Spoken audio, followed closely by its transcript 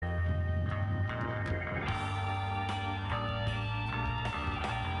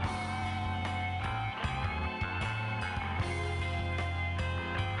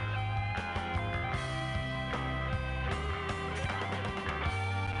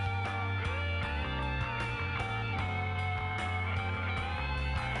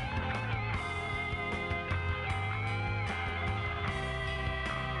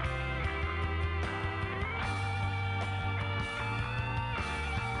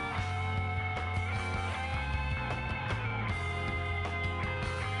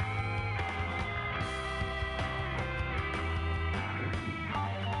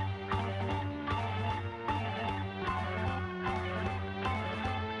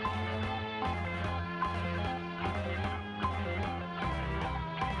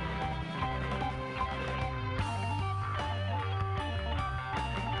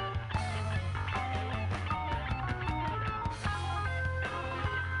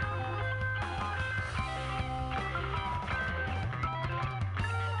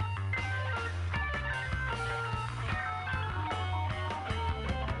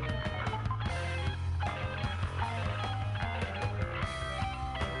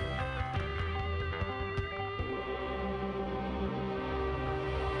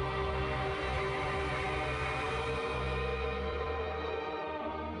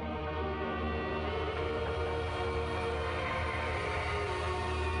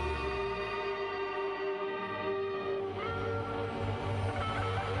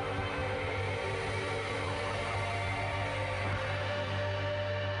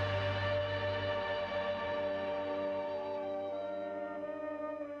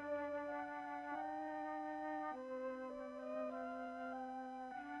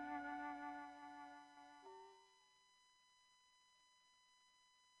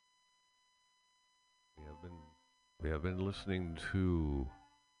We have been listening to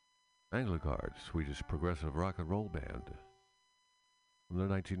Anglicard, Swedish progressive rock and roll band, from their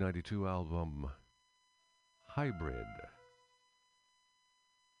 1992 album Hybrid.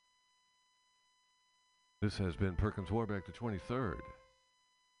 This has been Perkins Warbeck the 23rd.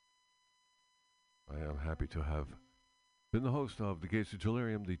 I am happy to have been the host of The Gates of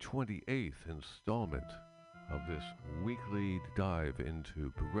Delirium, the 28th installment of this weekly dive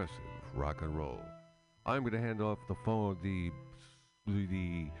into progressive rock and roll. I'm going to hand off the phone, the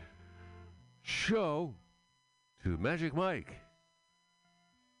show to Magic Mike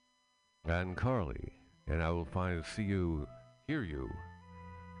and Carly, and I will hear you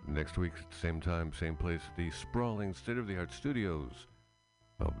next week at the same time, same place, at the sprawling state-of-the-art studios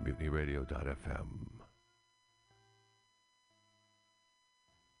of MutinyRadio.fm.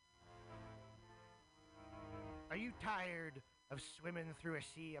 Are you tired of swimming through a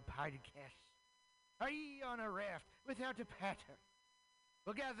sea of podcasts? Are ye on a raft without a paddle?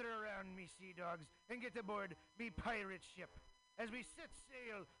 Well, gather around me, sea dogs, and get aboard me pirate ship as we set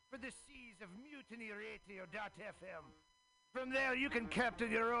sail for the seas of MutinyRadio.fm. From there, you can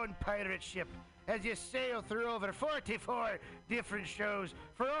captain your own pirate ship as you sail through over 44 different shows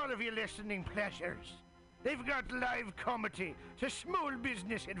for all of your listening pleasures. They've got live comedy to small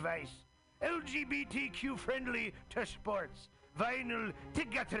business advice, LGBTQ friendly to sports, vinyl to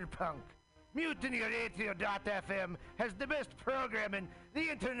gutter punk. MutinyRadio.fm has the best programming the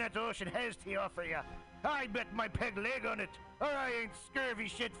internet ocean has to offer you. I bet my peg leg on it, or I ain't scurvy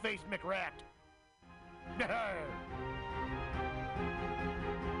shit-faced McRat.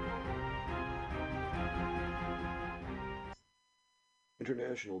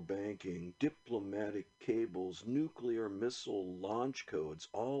 International banking, diplomatic cables, nuclear missile launch codes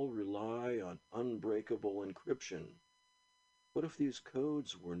all rely on unbreakable encryption. What if these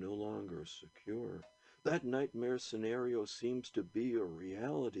codes were no longer secure? That nightmare scenario seems to be a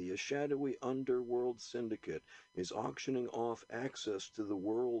reality. A shadowy underworld syndicate is auctioning off access to the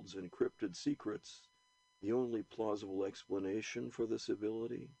world's encrypted secrets. The only plausible explanation for this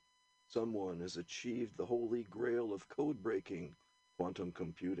ability? Someone has achieved the holy grail of code breaking, quantum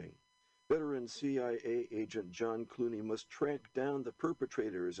computing. Veteran CIA agent John Clooney must track down the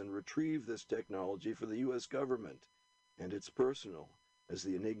perpetrators and retrieve this technology for the U.S. government. And it's personal, as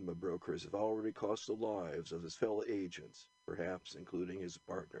the Enigma brokers have already cost the lives of his fellow agents, perhaps including his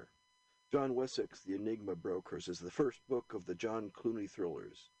partner. John Wessex, The Enigma Brokers, is the first book of the John Clooney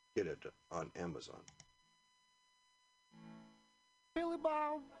thrillers. Get it on Amazon. Billy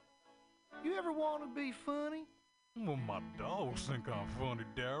Bob, you ever want to be funny? Well, my dogs think I'm funny,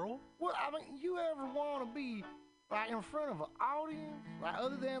 Daryl. Well, I mean, you ever want to be, like, in front of an audience? Like,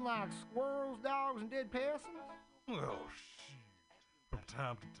 other than, like, squirrels, dogs, and dead peasants? Well, shit. From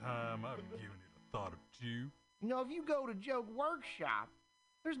time to time, I've given it a thought or two. You know, if you go to Joke Workshop,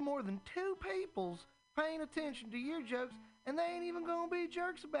 there's more than 2 peoples paying attention to your jokes, and they ain't even gonna be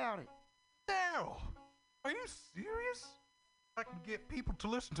jerks about it. Daryl, are you serious? I can get people to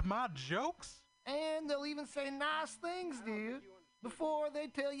listen to my jokes? And they'll even say nice things, dude, before they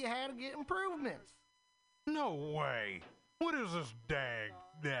tell you how to get improvements. No way. What is this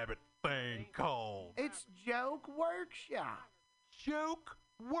dag-nabbit thing called? It's Joke Workshop. Joke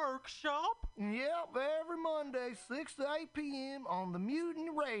Workshop? Yep, every Monday, 6 to 8 p.m. on the Mutiny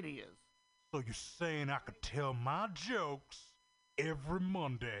Radio. So you're saying I could tell my jokes every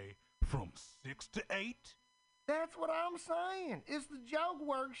Monday from 6 to 8? That's what I'm saying. It's the Joke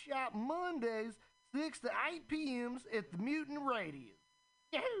Workshop Mondays, 6 to 8 p.m. at the Mutiny Radio.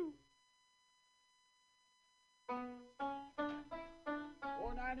 Yahoo!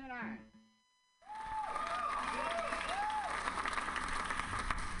 $4.99.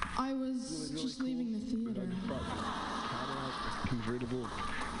 I was just leaving the theater. Cadillac, convertible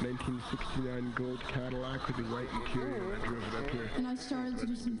 1969 gold Cadillac with the white interior. I drove it up here. And I started to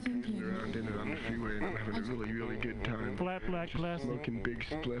do some thinking. Around in it on the freeway, and I'm having a really, really good time. Flat black classic. Smoking big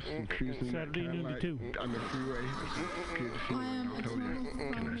spliffs and cruising Saturday noon to 2 on the freeway. It's good to see I am a tell you. total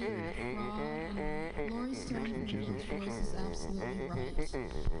fraud, and Laurie Stone's voice is absolutely right.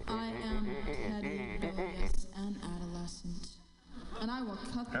 I am petty, rebellious, and adolescent. And I will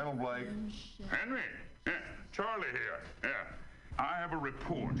cut the Hello, Blake. Henry! Yeah, Charlie here. Yeah. I have a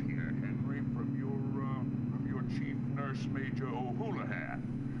report here, Henry, from your chief nurse, Major O'Houlihan.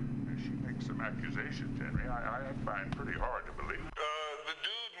 She makes some accusations, Henry, I find pretty hard to believe. The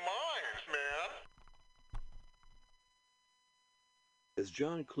dude minds, man. Has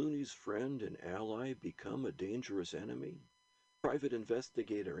John Clooney's friend and ally become a dangerous enemy? Private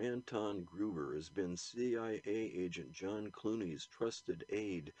investigator Anton Gruber has been CIA agent John Clooney's trusted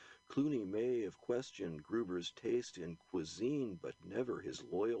aide. Clooney may have questioned Gruber's taste in cuisine, but never his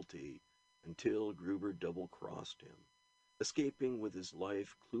loyalty, until Gruber double-crossed him. Escaping with his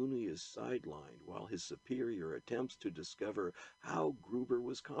life, Clooney is sidelined while his superior attempts to discover how Gruber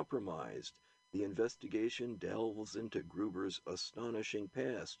was compromised. The investigation delves into Gruber's astonishing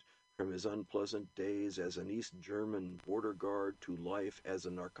past, from his unpleasant days as an East German border guard to life as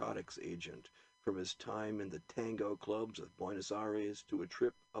a narcotics agent, from his time in the tango clubs of Buenos Aires to a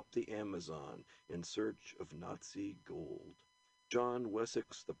trip up the Amazon in search of Nazi gold. John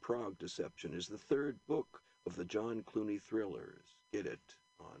Wessex' The Prague Deception is the third book of the John Clooney thrillers. Get it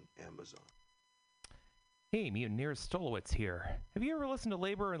on Amazon. Hey, Mutineer Stolowitz here. Have you ever listened to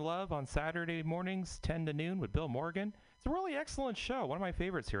Labor and Love on Saturday mornings, 10 to noon with Bill Morgan? It's a really excellent show, one of my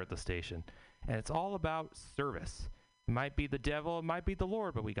favorites here at the station. And it's all about service. It might be the devil, it might be the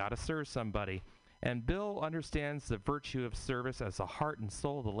Lord, but we got to serve somebody. And Bill understands the virtue of service as the heart and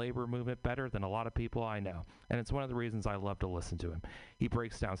soul of the labor movement better than a lot of people I know. And it's one of the reasons I love to listen to him. He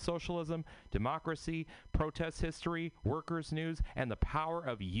breaks down socialism, democracy, protest history, workers' news, and the power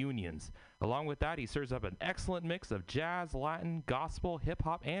of unions. Along with that, he serves up an excellent mix of jazz, Latin, gospel,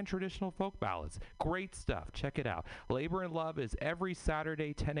 hip-hop, and traditional folk ballads. Great stuff. Check it out. Labor and Love is every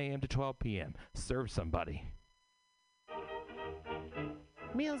Saturday, 10 a.m. to 12 p.m. Serve somebody.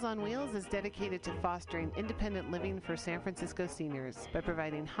 Meals on Wheels is dedicated to fostering independent living for San Francisco seniors by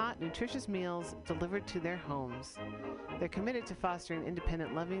providing hot, nutritious meals delivered to their homes. They're committed to fostering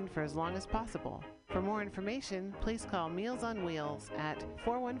independent living for as long as possible. For more information, please call Meals on Wheels at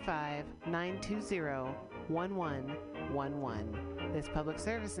 415-920-1111. This public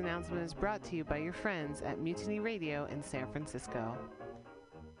service announcement is brought to you by your friends at Mutiny Radio in San Francisco.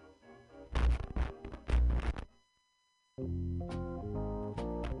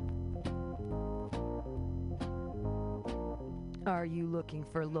 Are you looking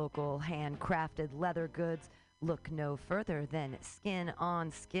for local handcrafted leather goods? Look no further than Skin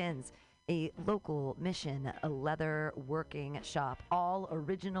on Skins, a local Mission leather working shop. All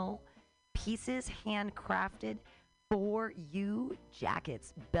original pieces handcrafted for you.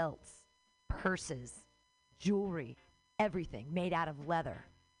 Jackets, belts, purses, jewelry, everything made out of leather.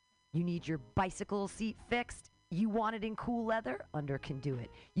 You need your bicycle seat fixed? You want it in cool leather? Under can do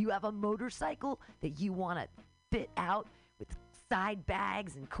it. You have a motorcycle that you want to fit out with side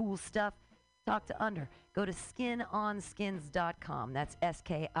bags and cool stuff? Talk to Under. Go to skinonskins.com. That's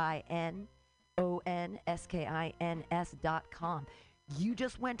SKINONSKINS.com. You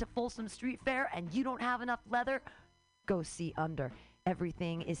just went to Folsom Street Fair and you don't have enough leather? Go see Under.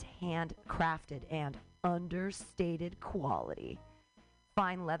 Everything is handcrafted and understated quality.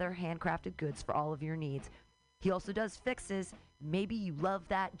 Fine leather, handcrafted goods for all of your needs. He also does fixes. Maybe you love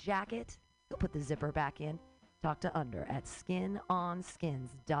that jacket. He'll put the zipper back in. Talk to Under at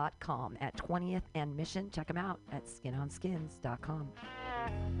skinonskins.com at 20th and Mission. Check him out at skinonskins.com.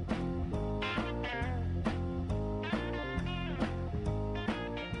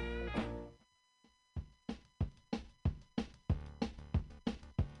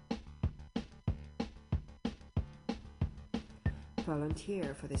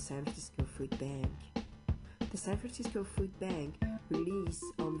 Volunteer for the San Francisco Food Bank. The San Francisco Food Bank relies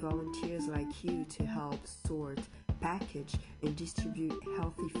on volunteers like you to help sort, package, and distribute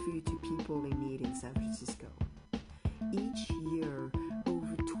healthy food to people in need in San Francisco. Each year,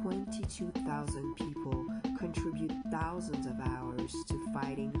 over 22,000 people contribute thousands of hours to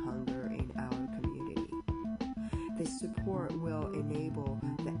fighting hunger in our community. This support will enable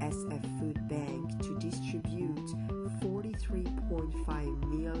the SF Food Bank to distribute 43.5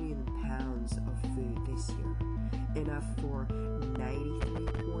 million pounds of food this year, enough for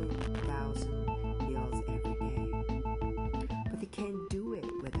 93,000 meals every day. But they can't do it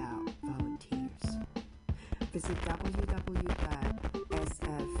without volunteers. Visit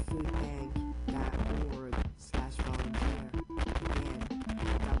www.sffoodbank.org/volunteer. Again,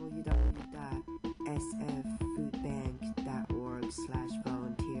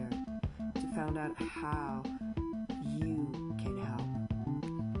 www.sffoodbank.org/volunteer to find out how you can help.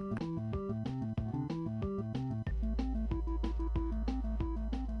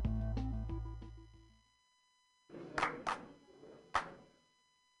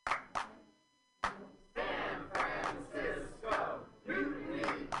 San Francisco Mutiny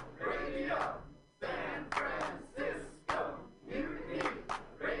Radio. San Francisco Mutiny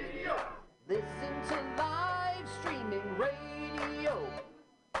Radio. Listen to live streaming radio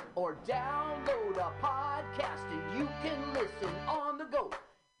or download a podcast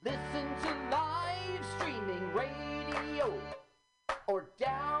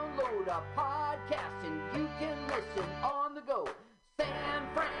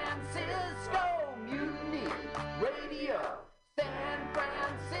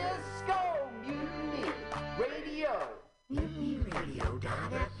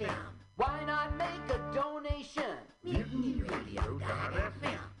MutinyRadio.fm. Why not make a donation?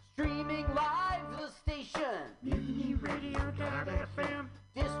 MutinyRadio.fm. Streaming live the station. MutinyRadio.fm.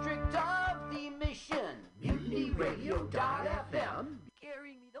 District of the Mission. MutinyRadio.fm.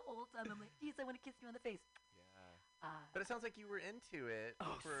 Carrying me the whole time. I'm like, geez, I want to kiss you on the face. But it sounds like you were into it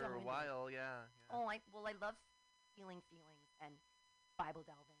for so a into while, yeah. Oh, I love feeling feelings and Bible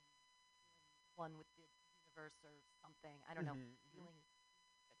delving, one with the universe or something. I don't know, feelings.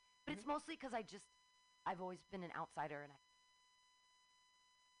 But it's mostly because I've always been an outsider, and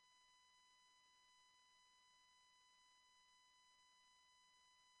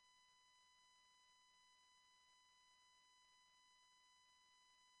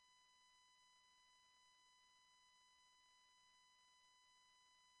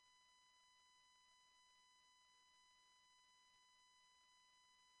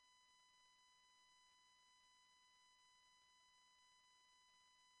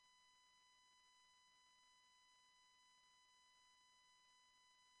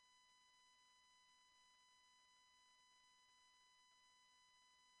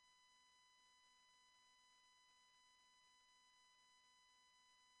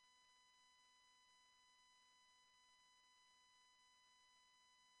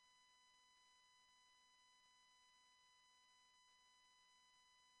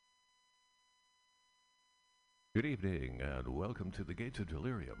Good evening, and welcome to the Gates of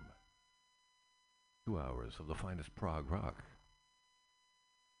Delirium. 2 hours of the finest prog rock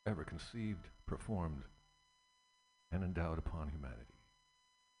ever conceived, performed, and endowed upon humanity.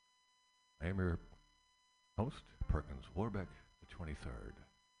 I am your host, Perkins Warbeck, the 23rd,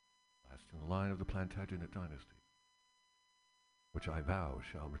 last in the line of the Plantagenet dynasty, which I vow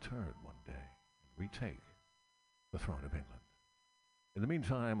shall return one day and retake the throne of England. In the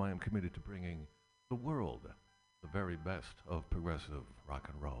meantime, I am committed to bringing the world the very best of progressive rock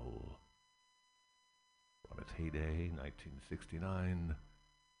and roll. From its heyday, 1969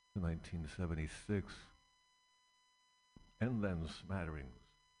 to 1976, and then smatterings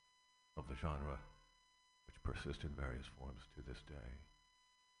of the genre which persist in various forms to this day.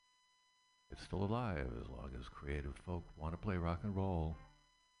 It's still alive as long as creative folk want to play rock and roll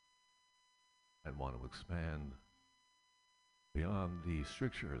and want to expand beyond the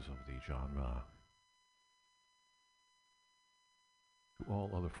strictures of the genre to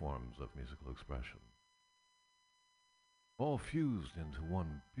all other forms of musical expression, all fused into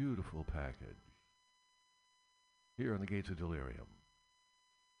one beautiful package. Here on the Gates of Delirium,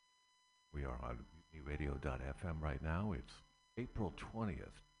 we are on MutinyRadio.fm right now. It's April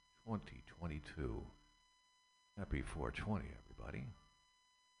 20th, 2022. Happy 420, everybody.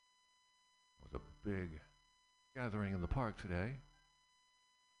 It was a big gathering in the park today,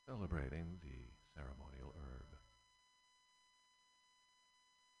 celebrating the ceremonial herb.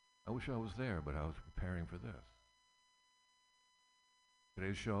 I wish I was there, but I was preparing for this.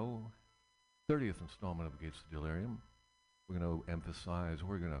 Today's show, 30th installment of Gates of Delirium. We're going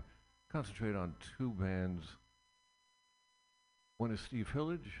to concentrate on two bands. One is Steve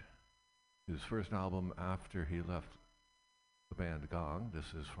Hillage, his first album after he left the band Gong.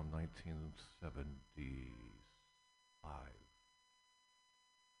 This is from 1975.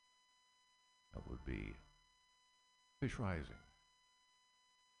 That would be Fish Rising.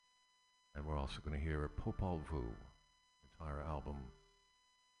 And we're also going to hear Popol Vuh, entire album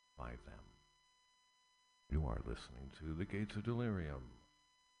by them. You are listening to The Gates of Delirium.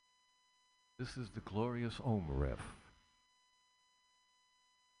 This is the glorious Ohm riff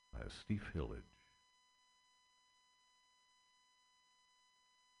by Steve Hillage.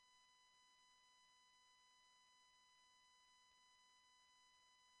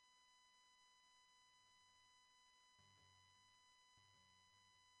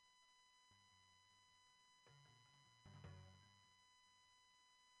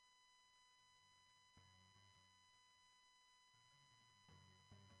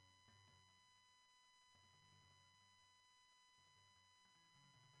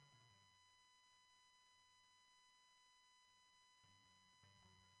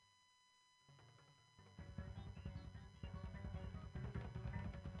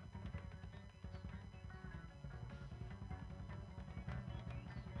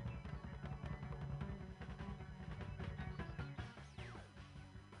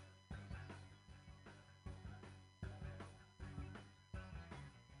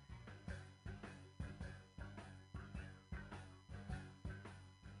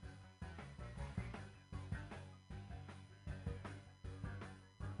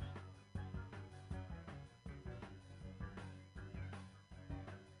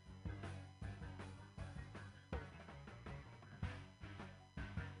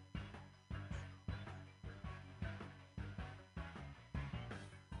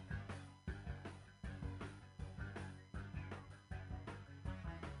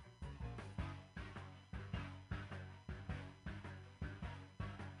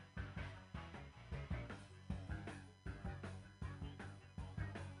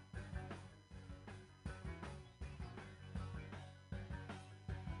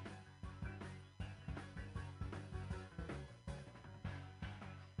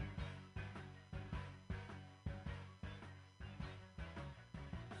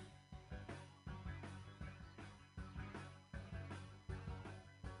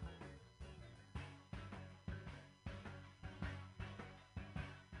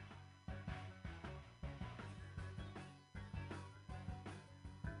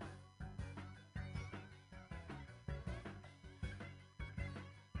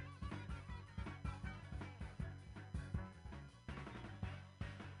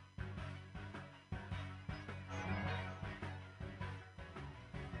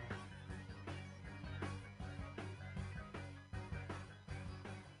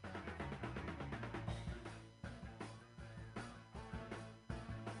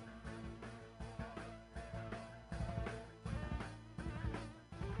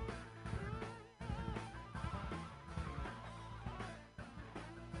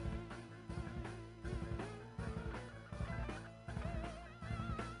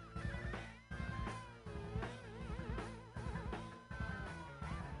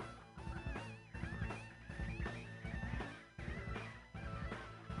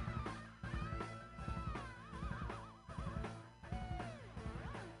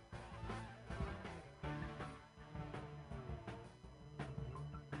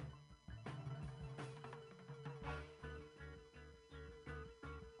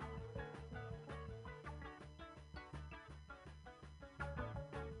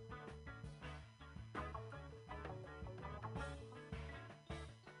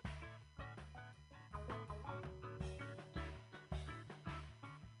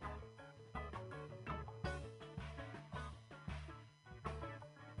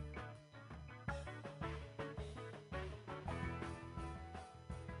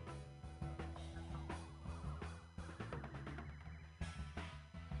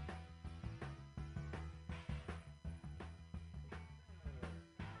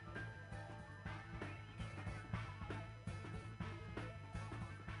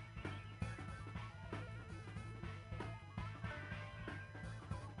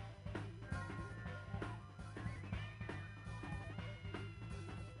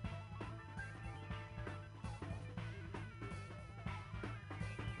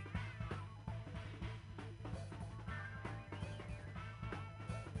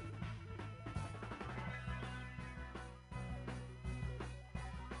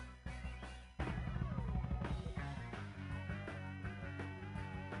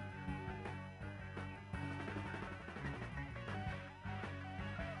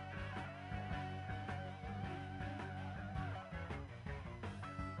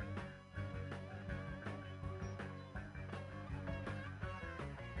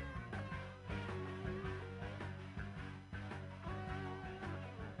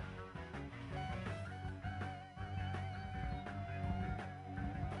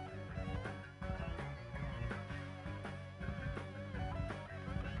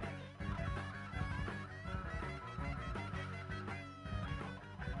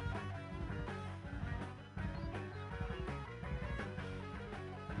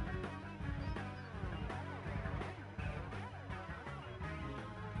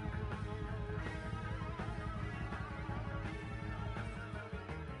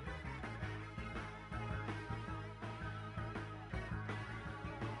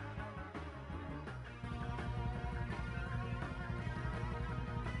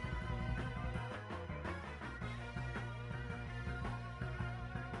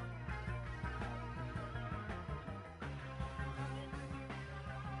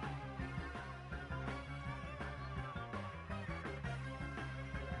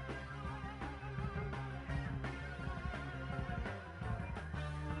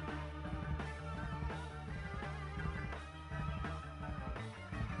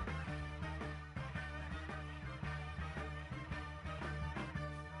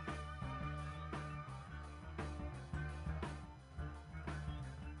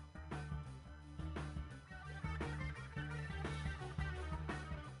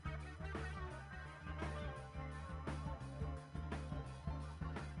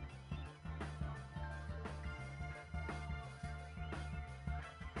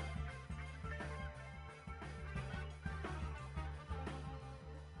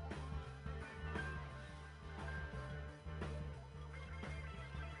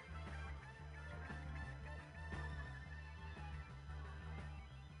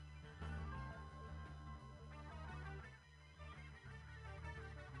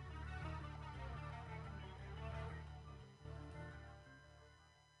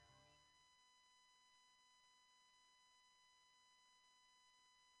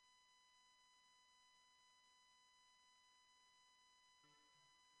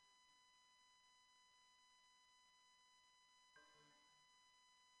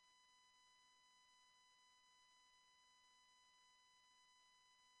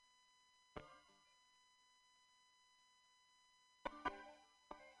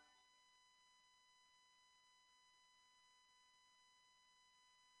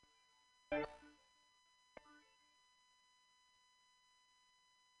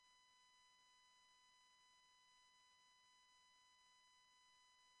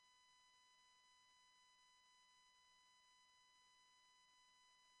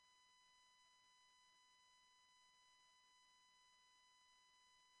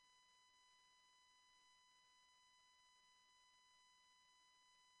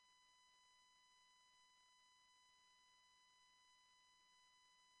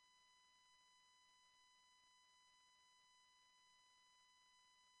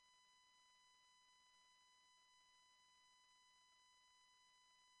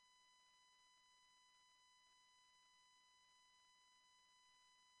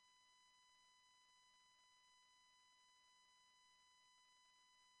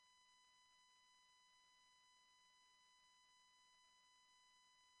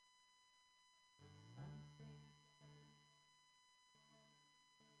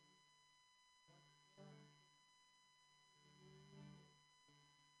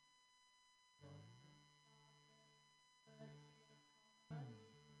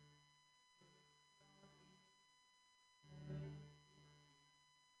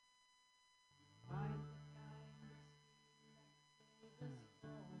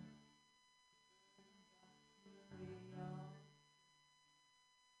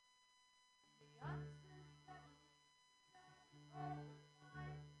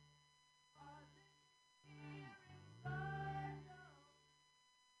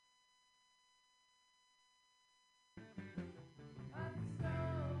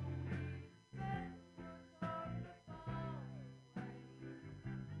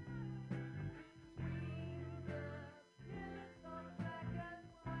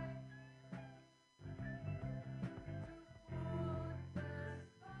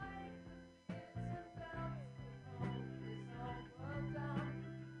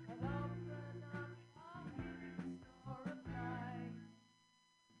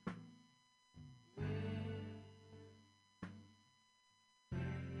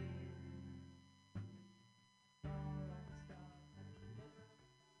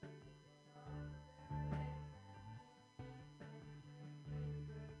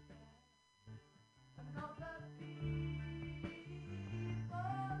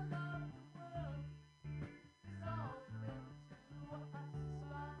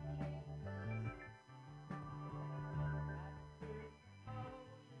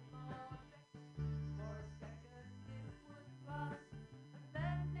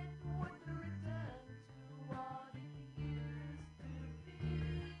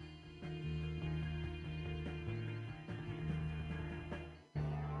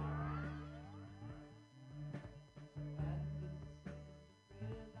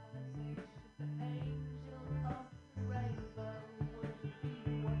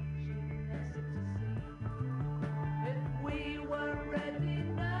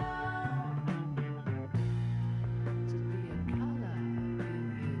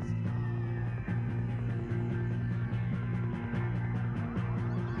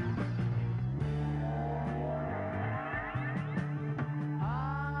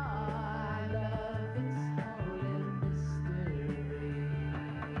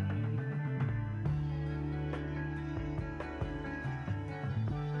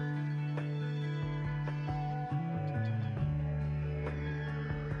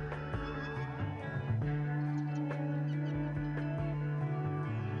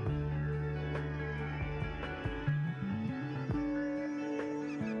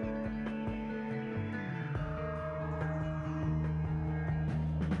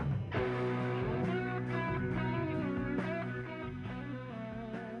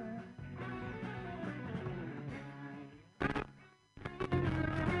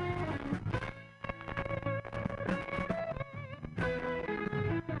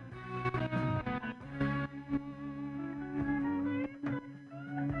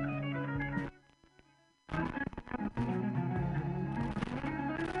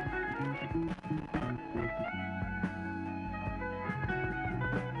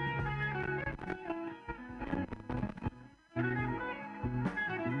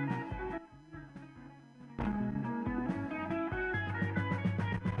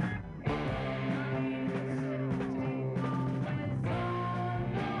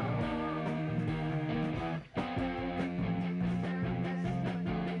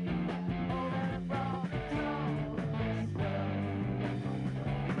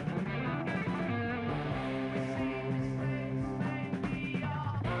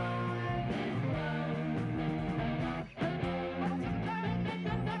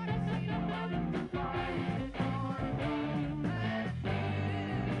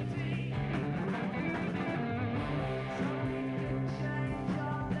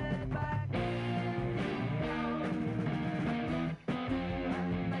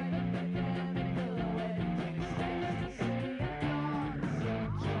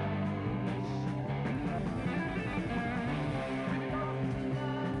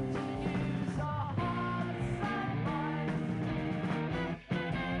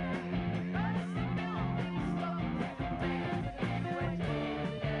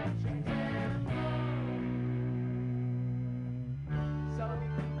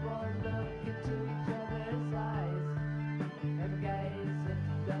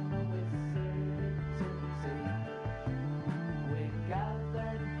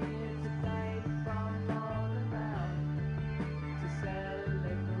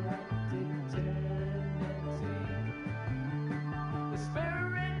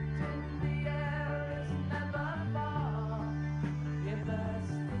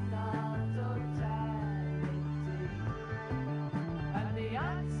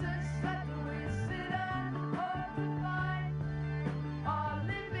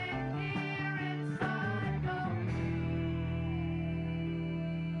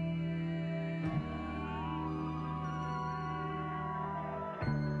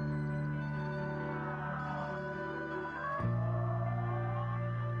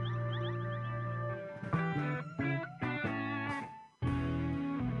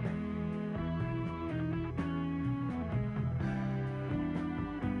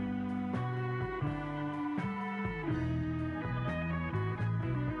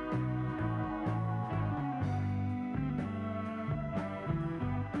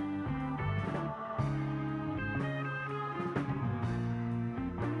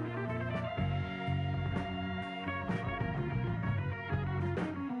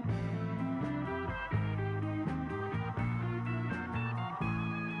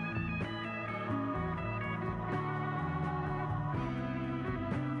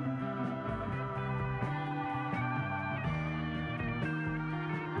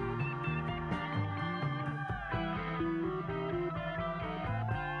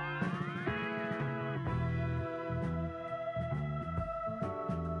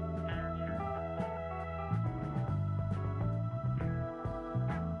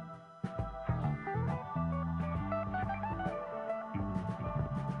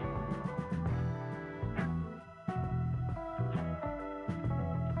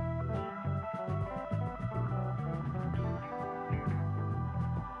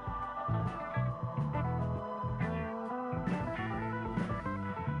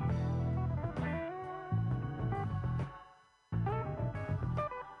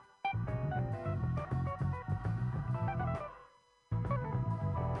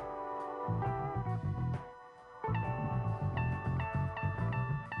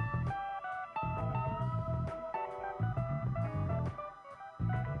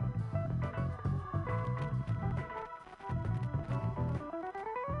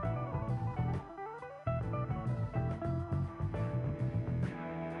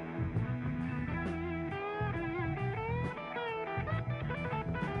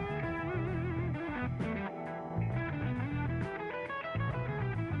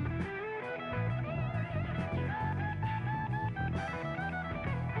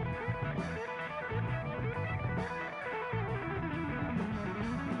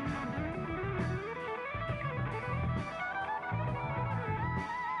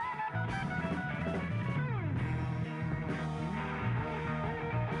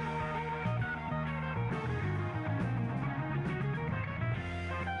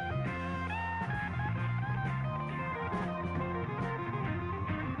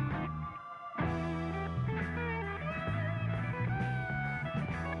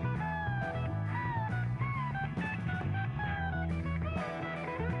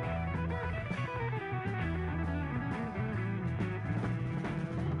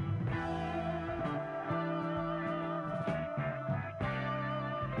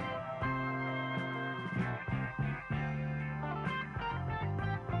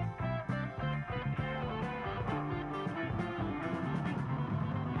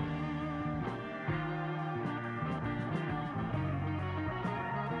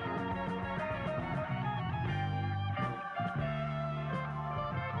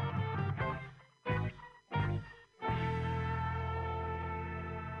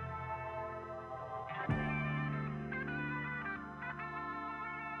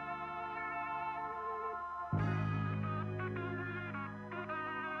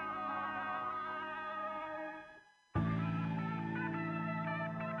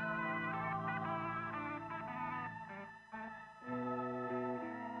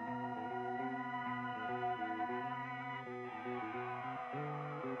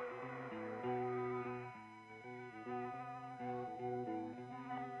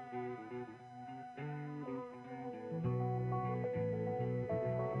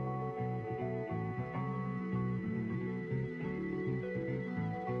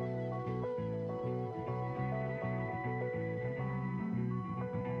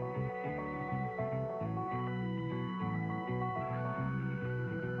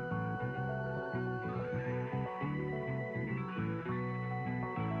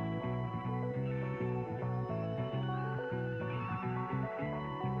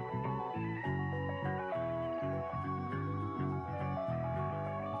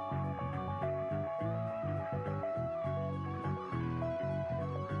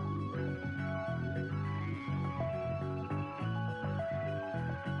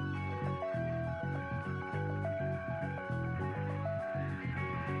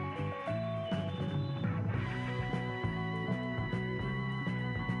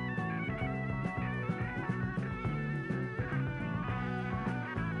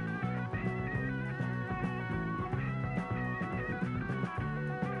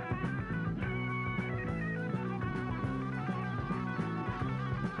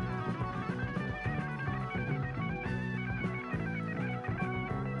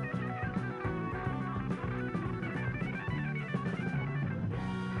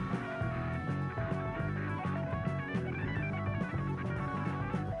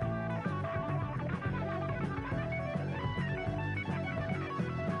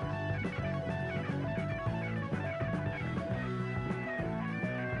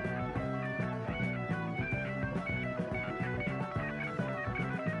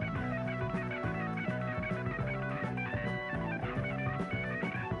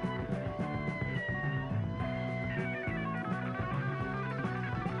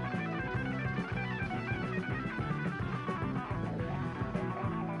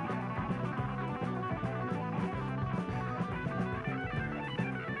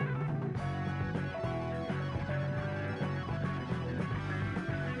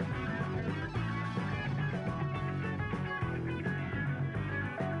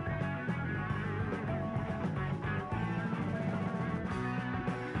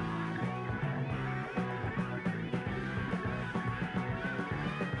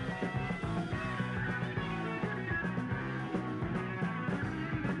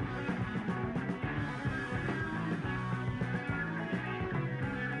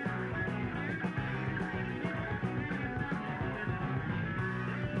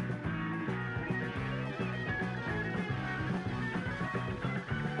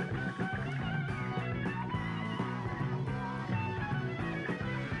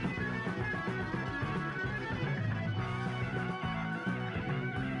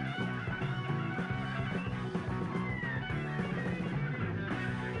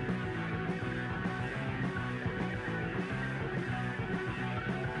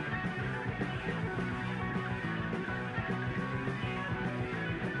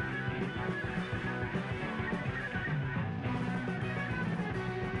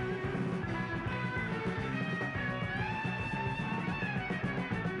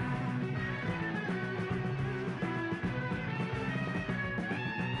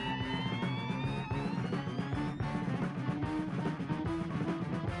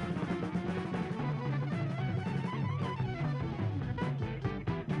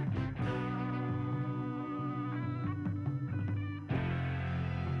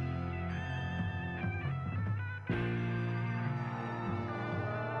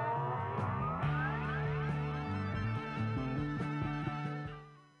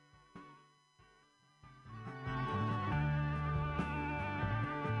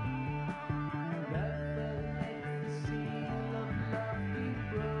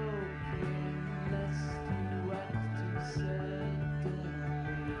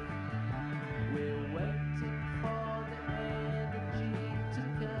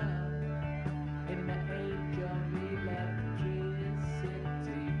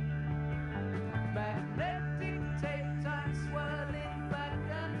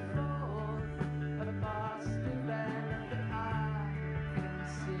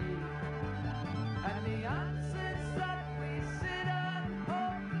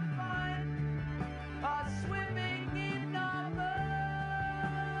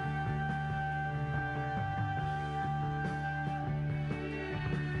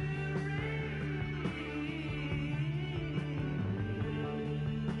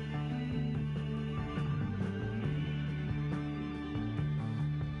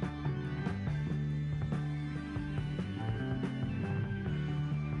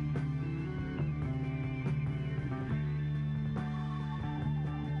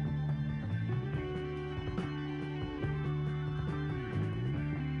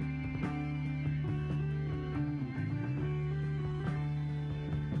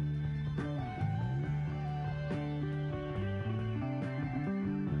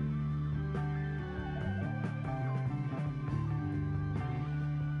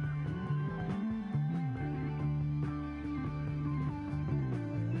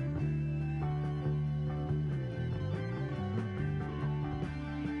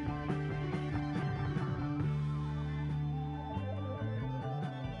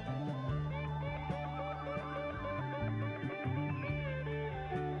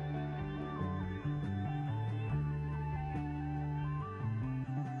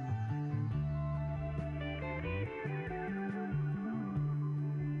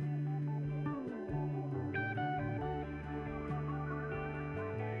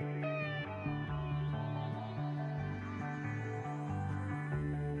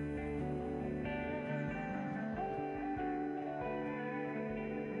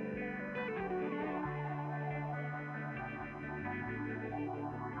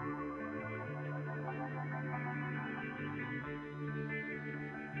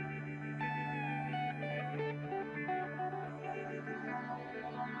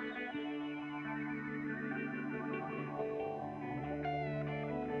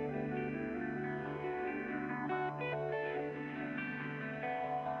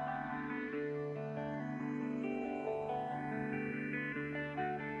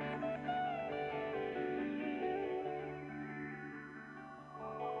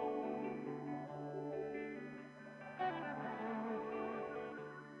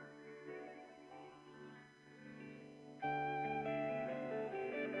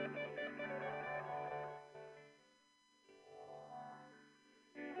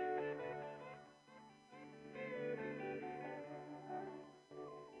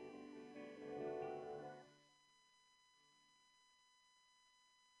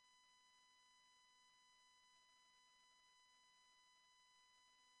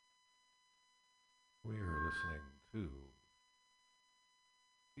 to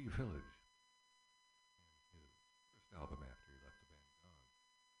Steve Village, his first album after he left the band gone.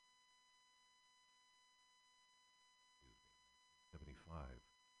 75.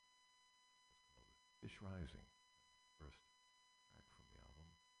 It's called Fish Rising. First track from the album.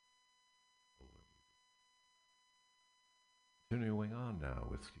 Older music. Continuing on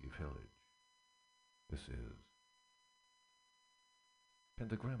now with Steve Village. This is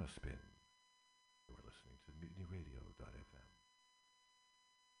Pentagramma Spin. You are listening to MutinyRadio.fm.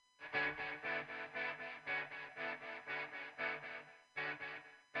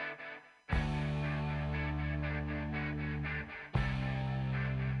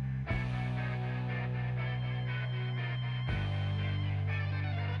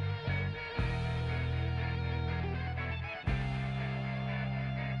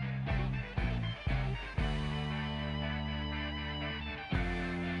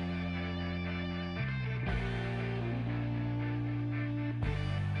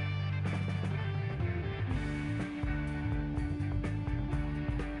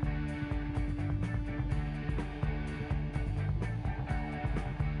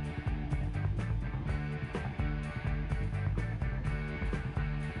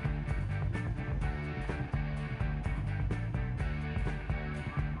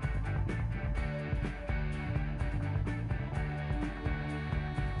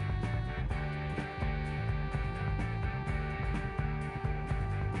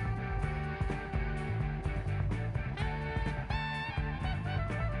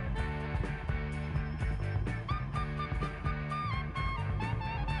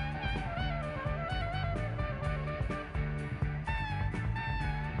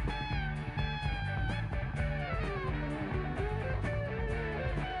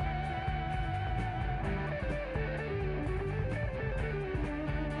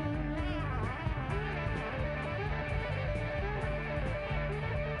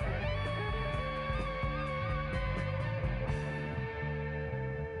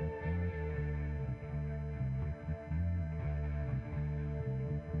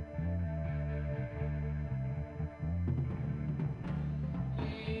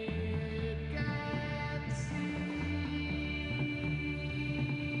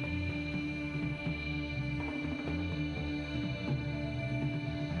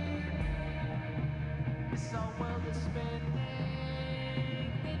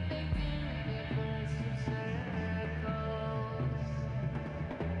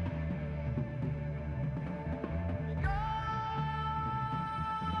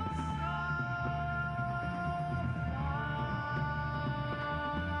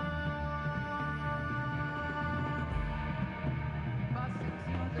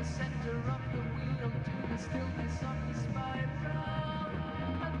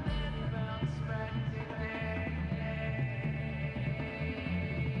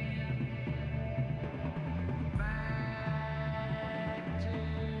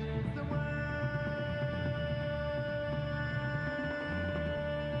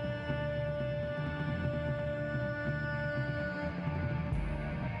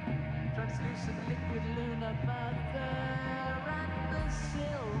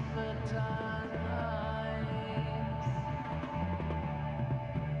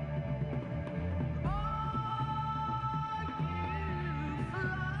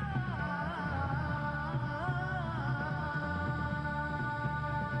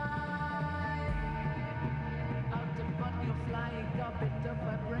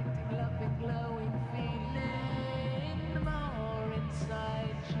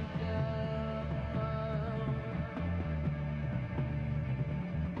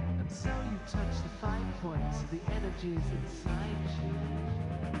 The energies inside you,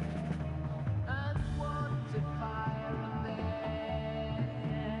 earth, water, fire, and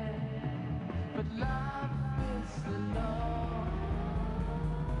air. But love is the law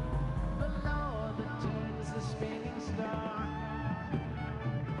that turns the spinning star.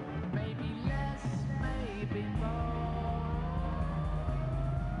 Maybe less, maybe more.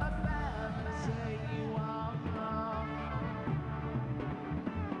 Above and say you are wrong.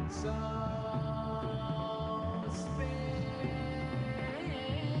 So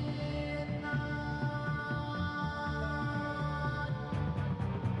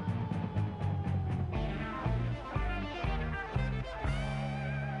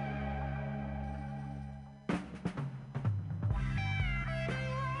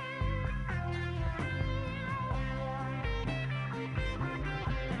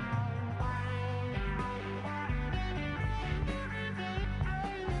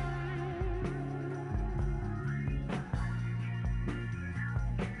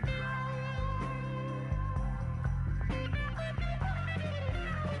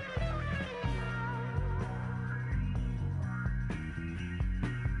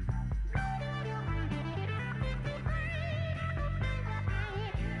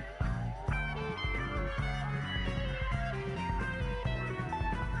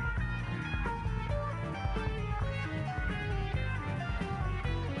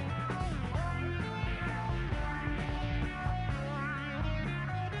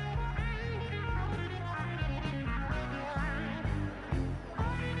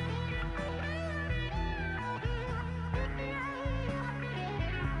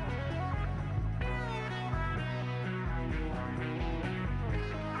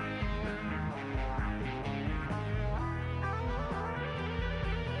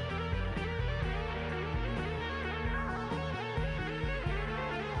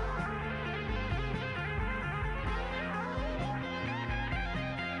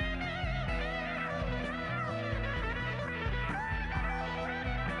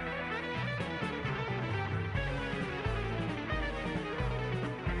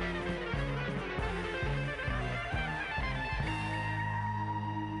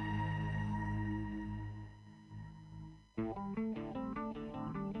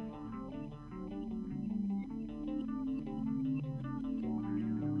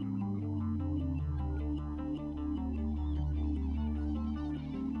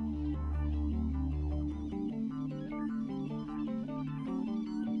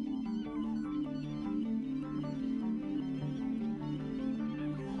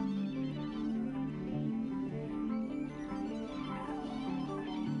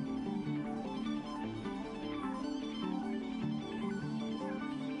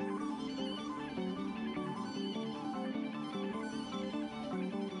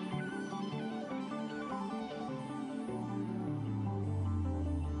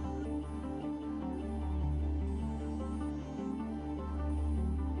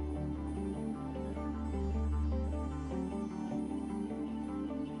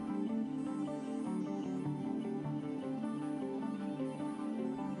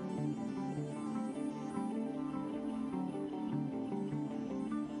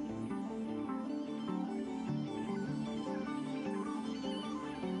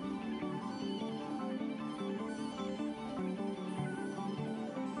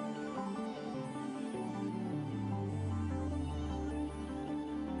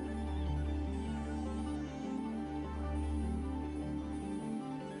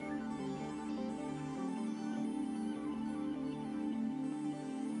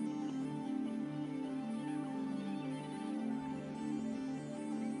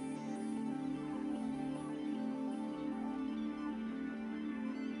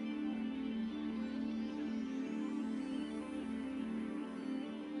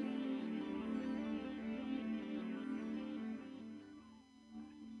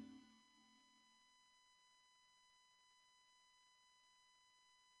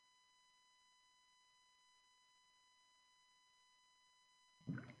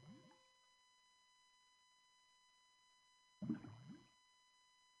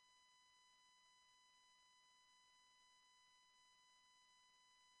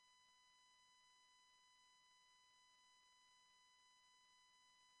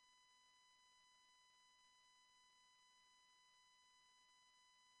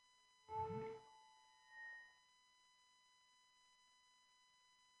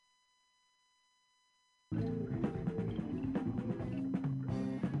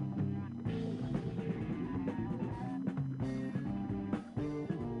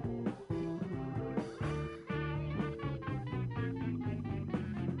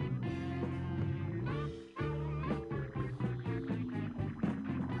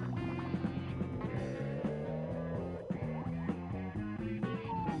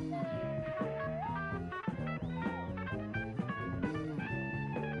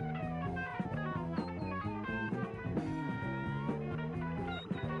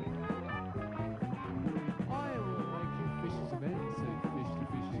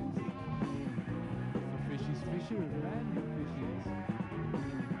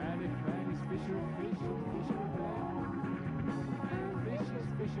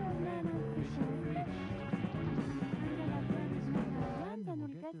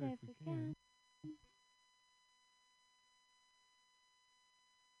if we can.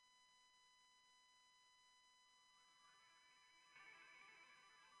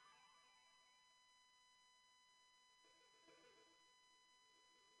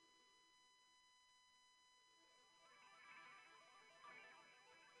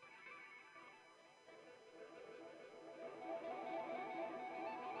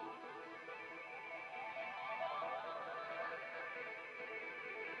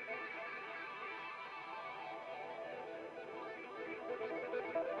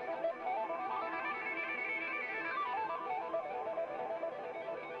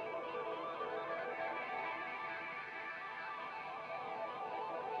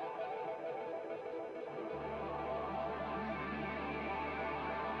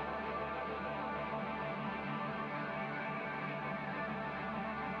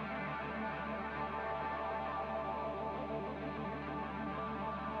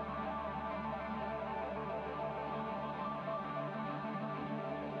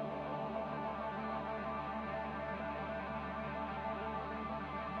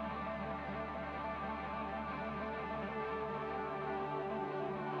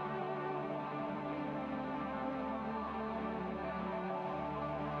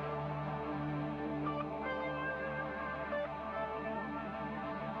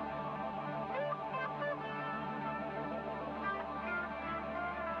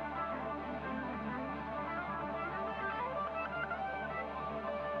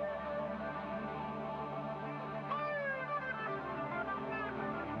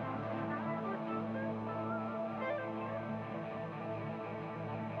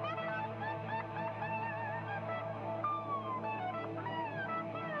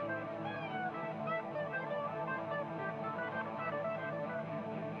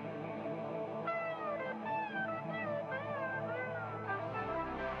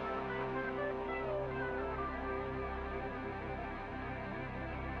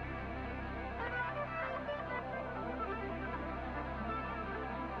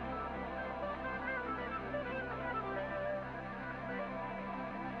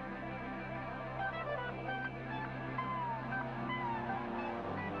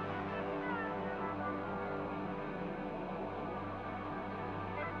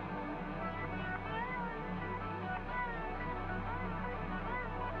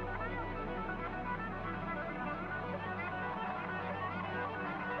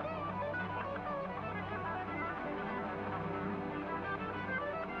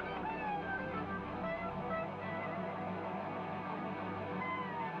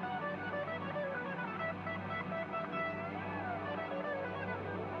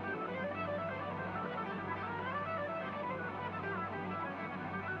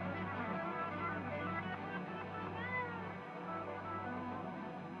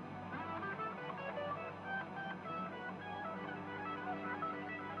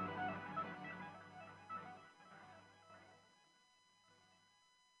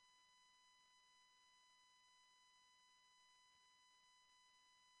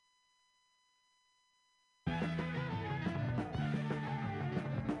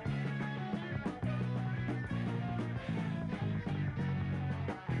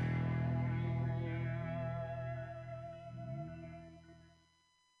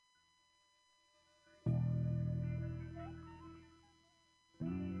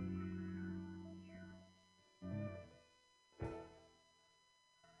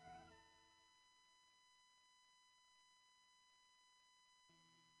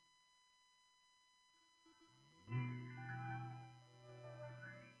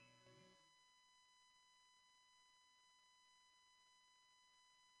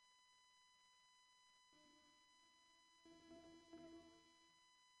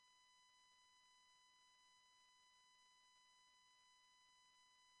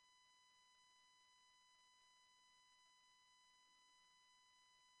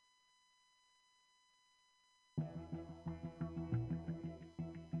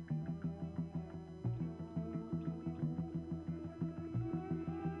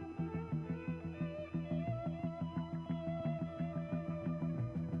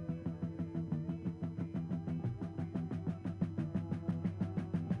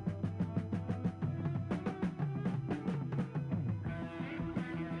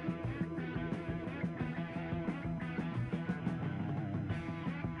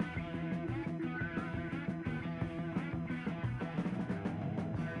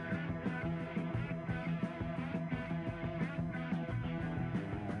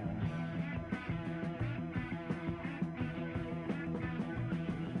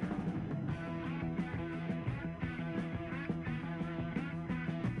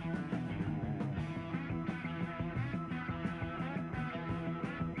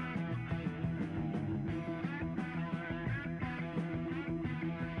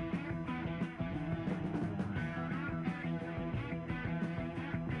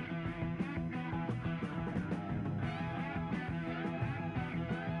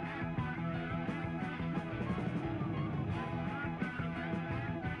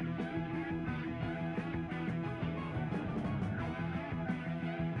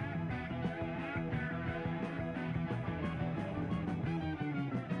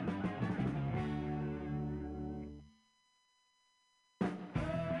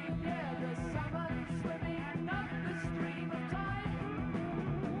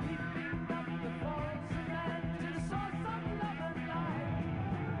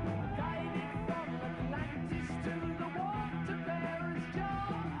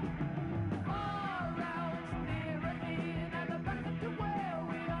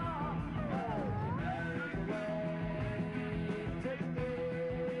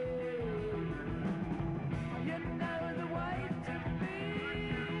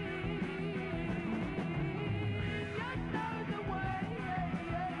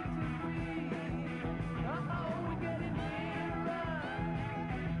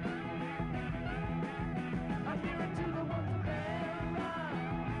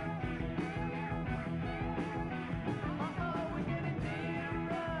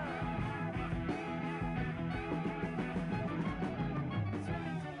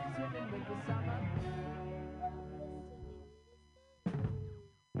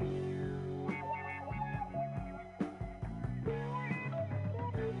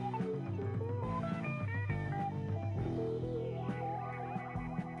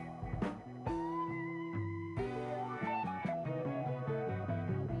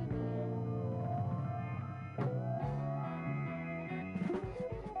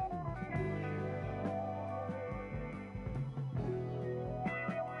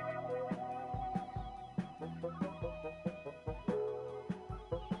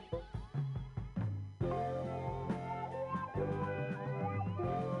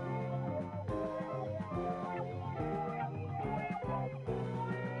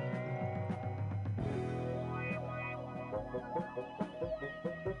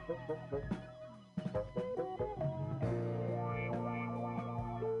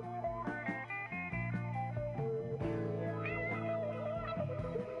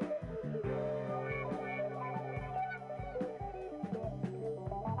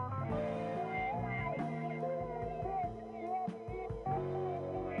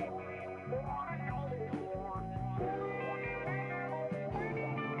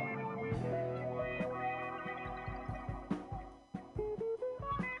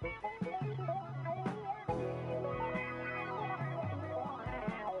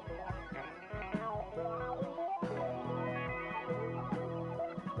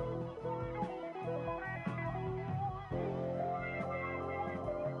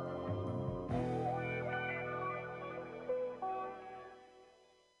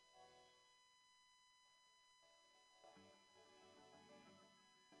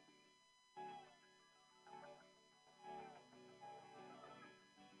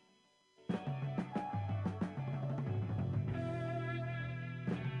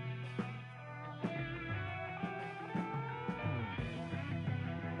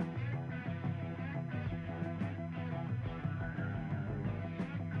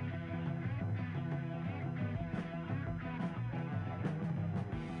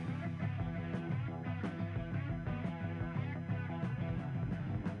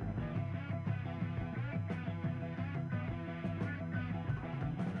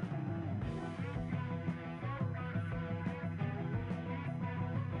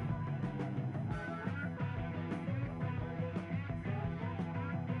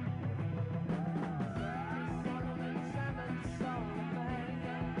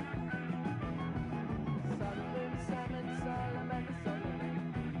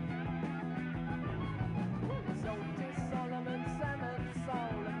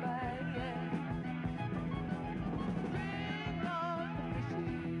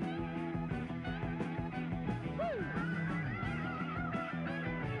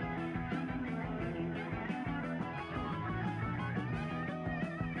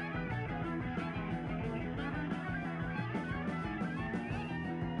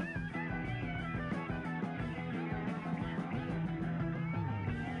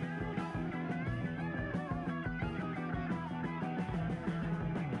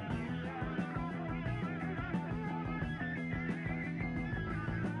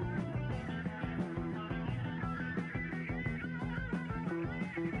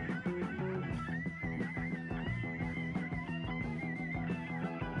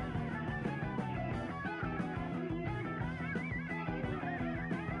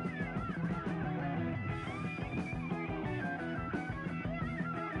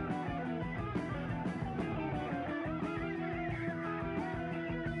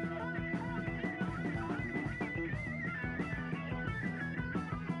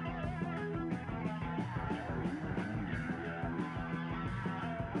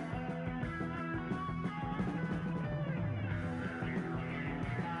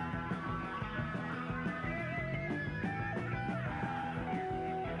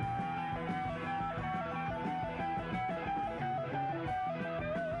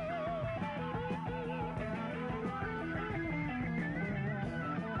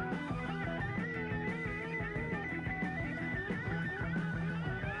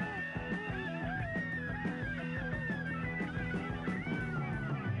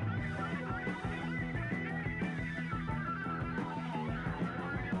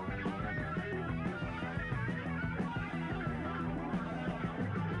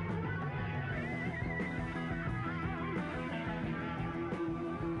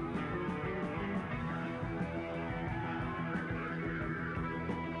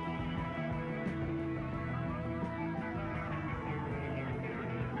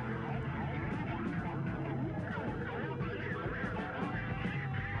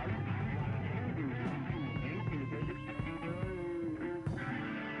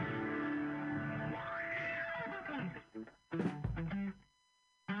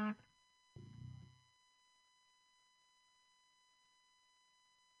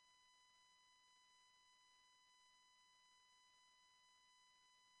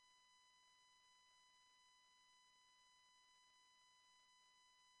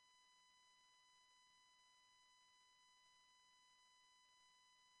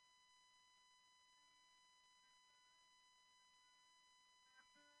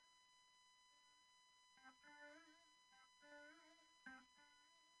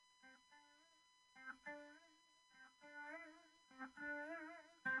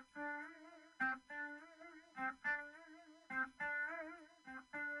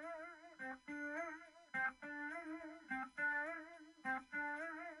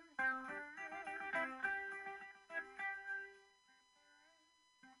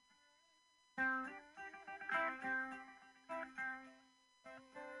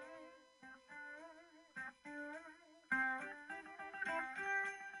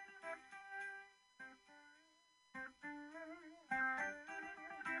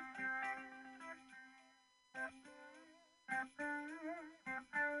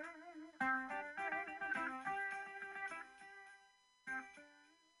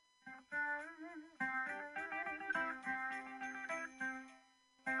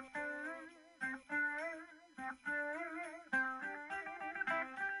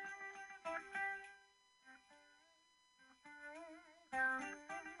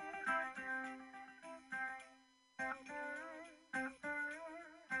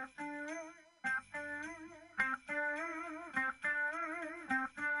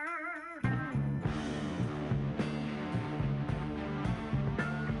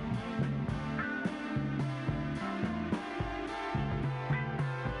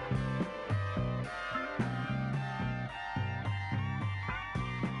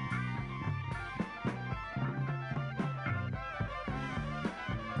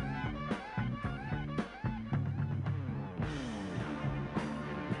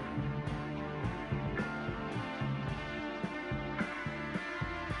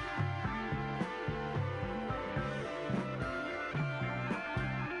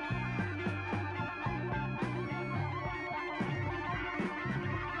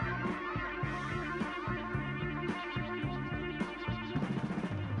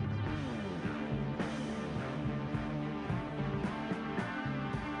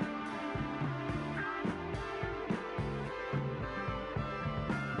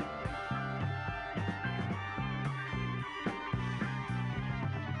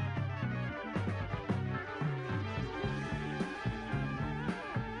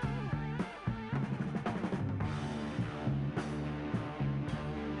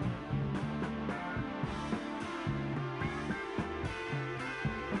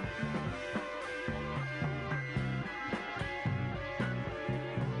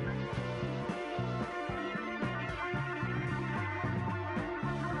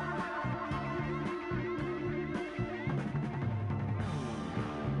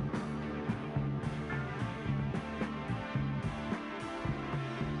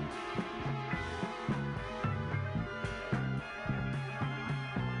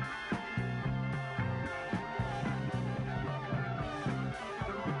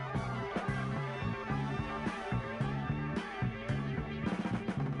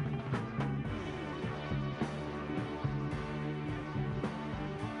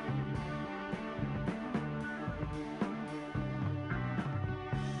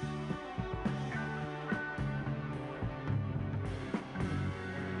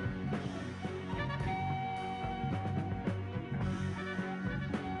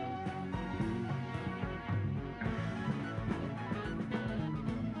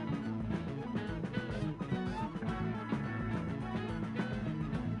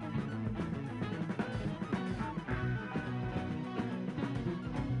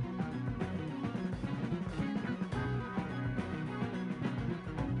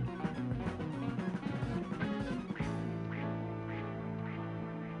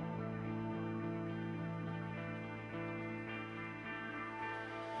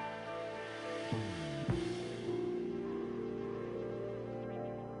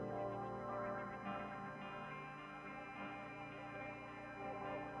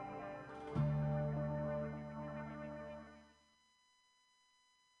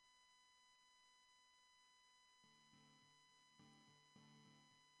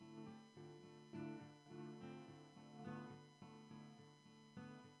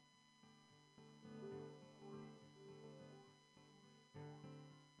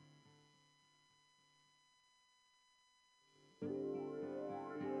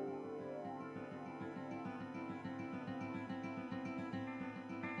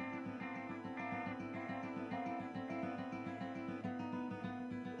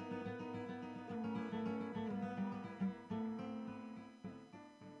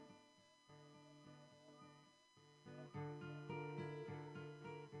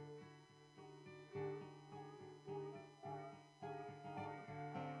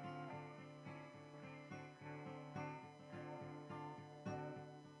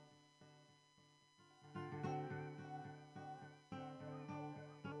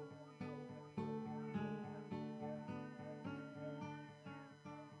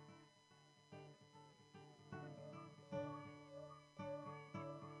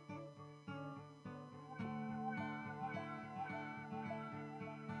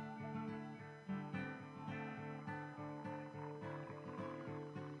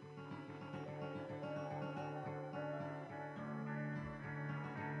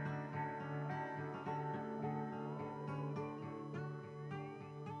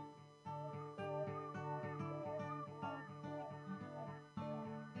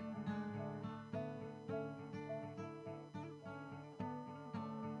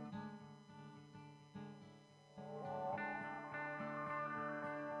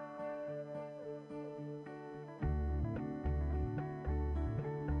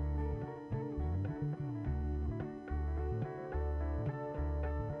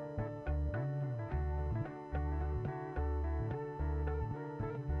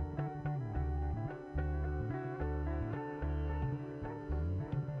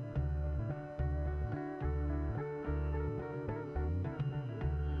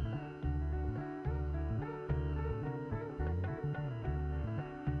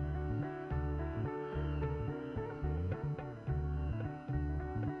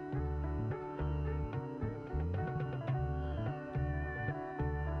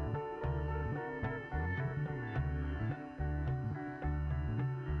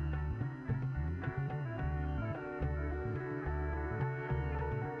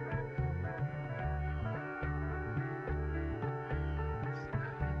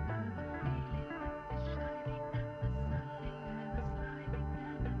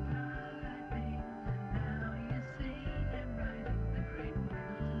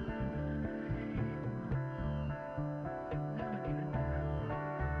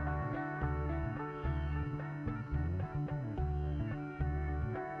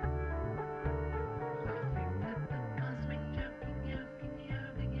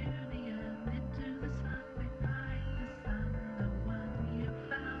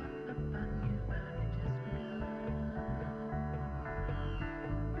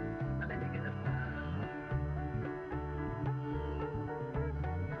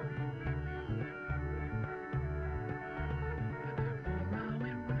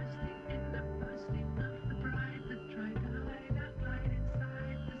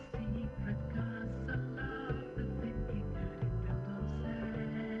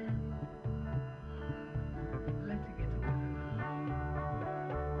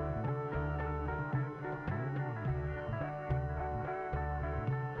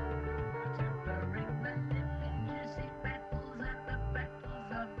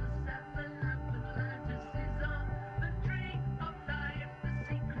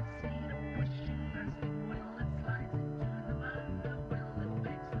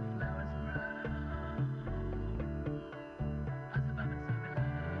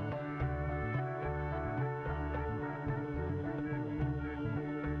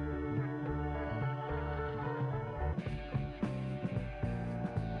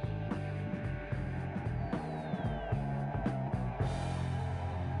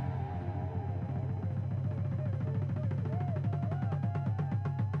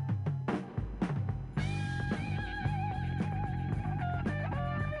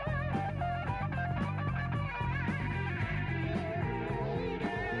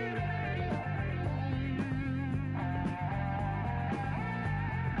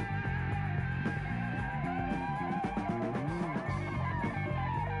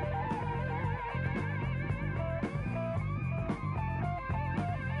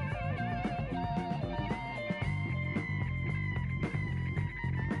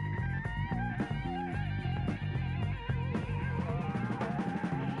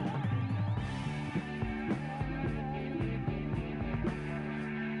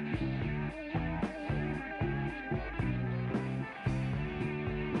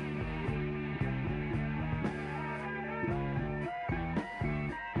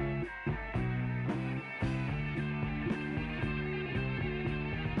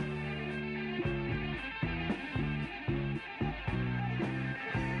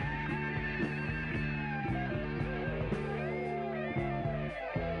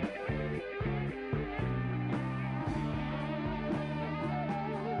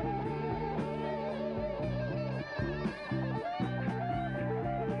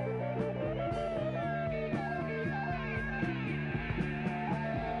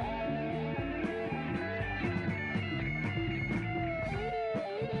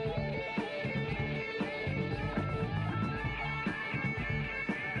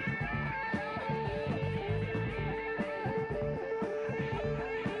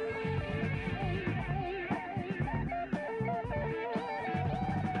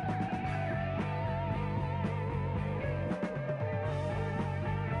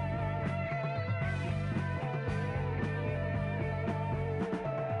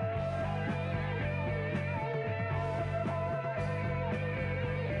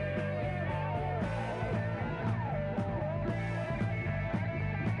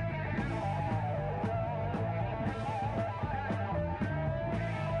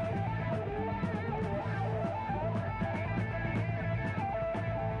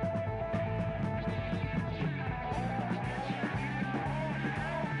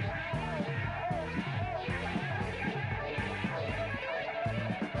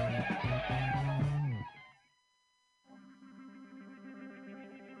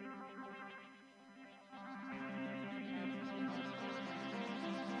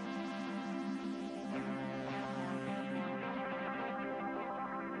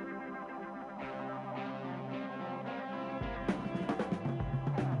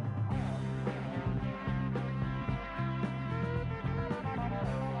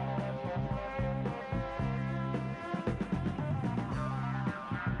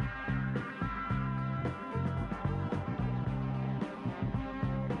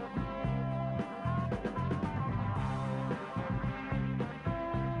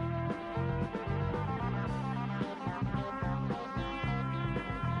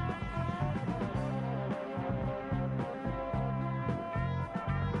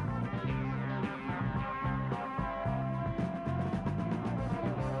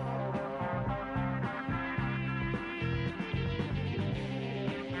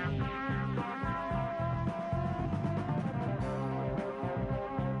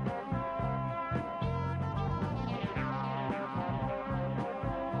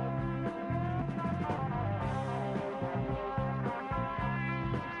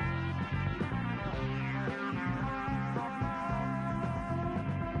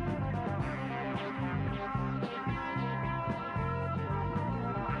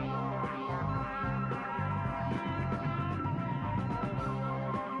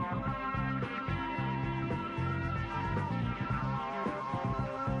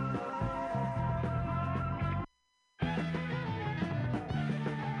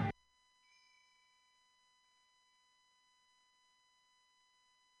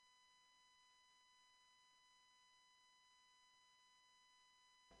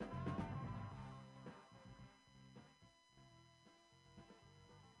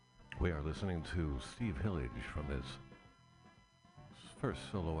 We are listening to Steve Hillage from his first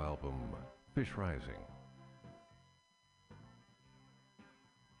solo album, Fish Rising.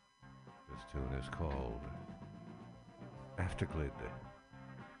 This tune is called Afterglid.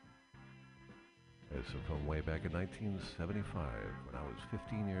 It's from way back in 1975 when I was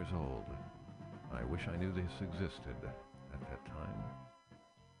 15 years old. I wish I knew this existed at that time.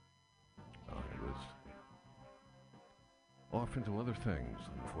 I was off into other things,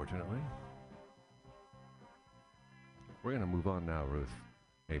 unfortunately. We're going to move on now with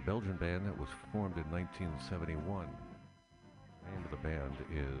a Belgian band that was formed in 1971. The name of the band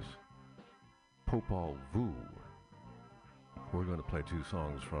is Popol Vuh. We're going to play two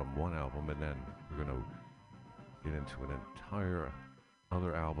songs from one album, and then we're going to get into an entire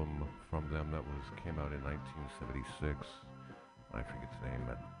other album from them that came out in 1976. I forget the name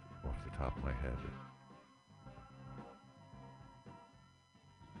off the top of my head.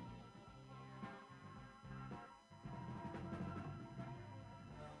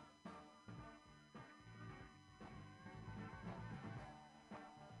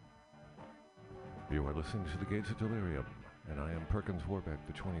 You are listening to The Gates of Delirium, and I am Perkins Warbeck,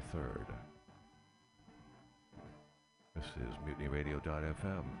 the 23rd. This is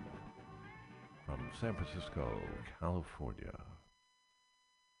MutinyRadio.fm from San Francisco, California.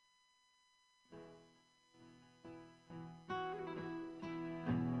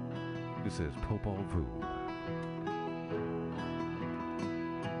 This is Popol Vuh.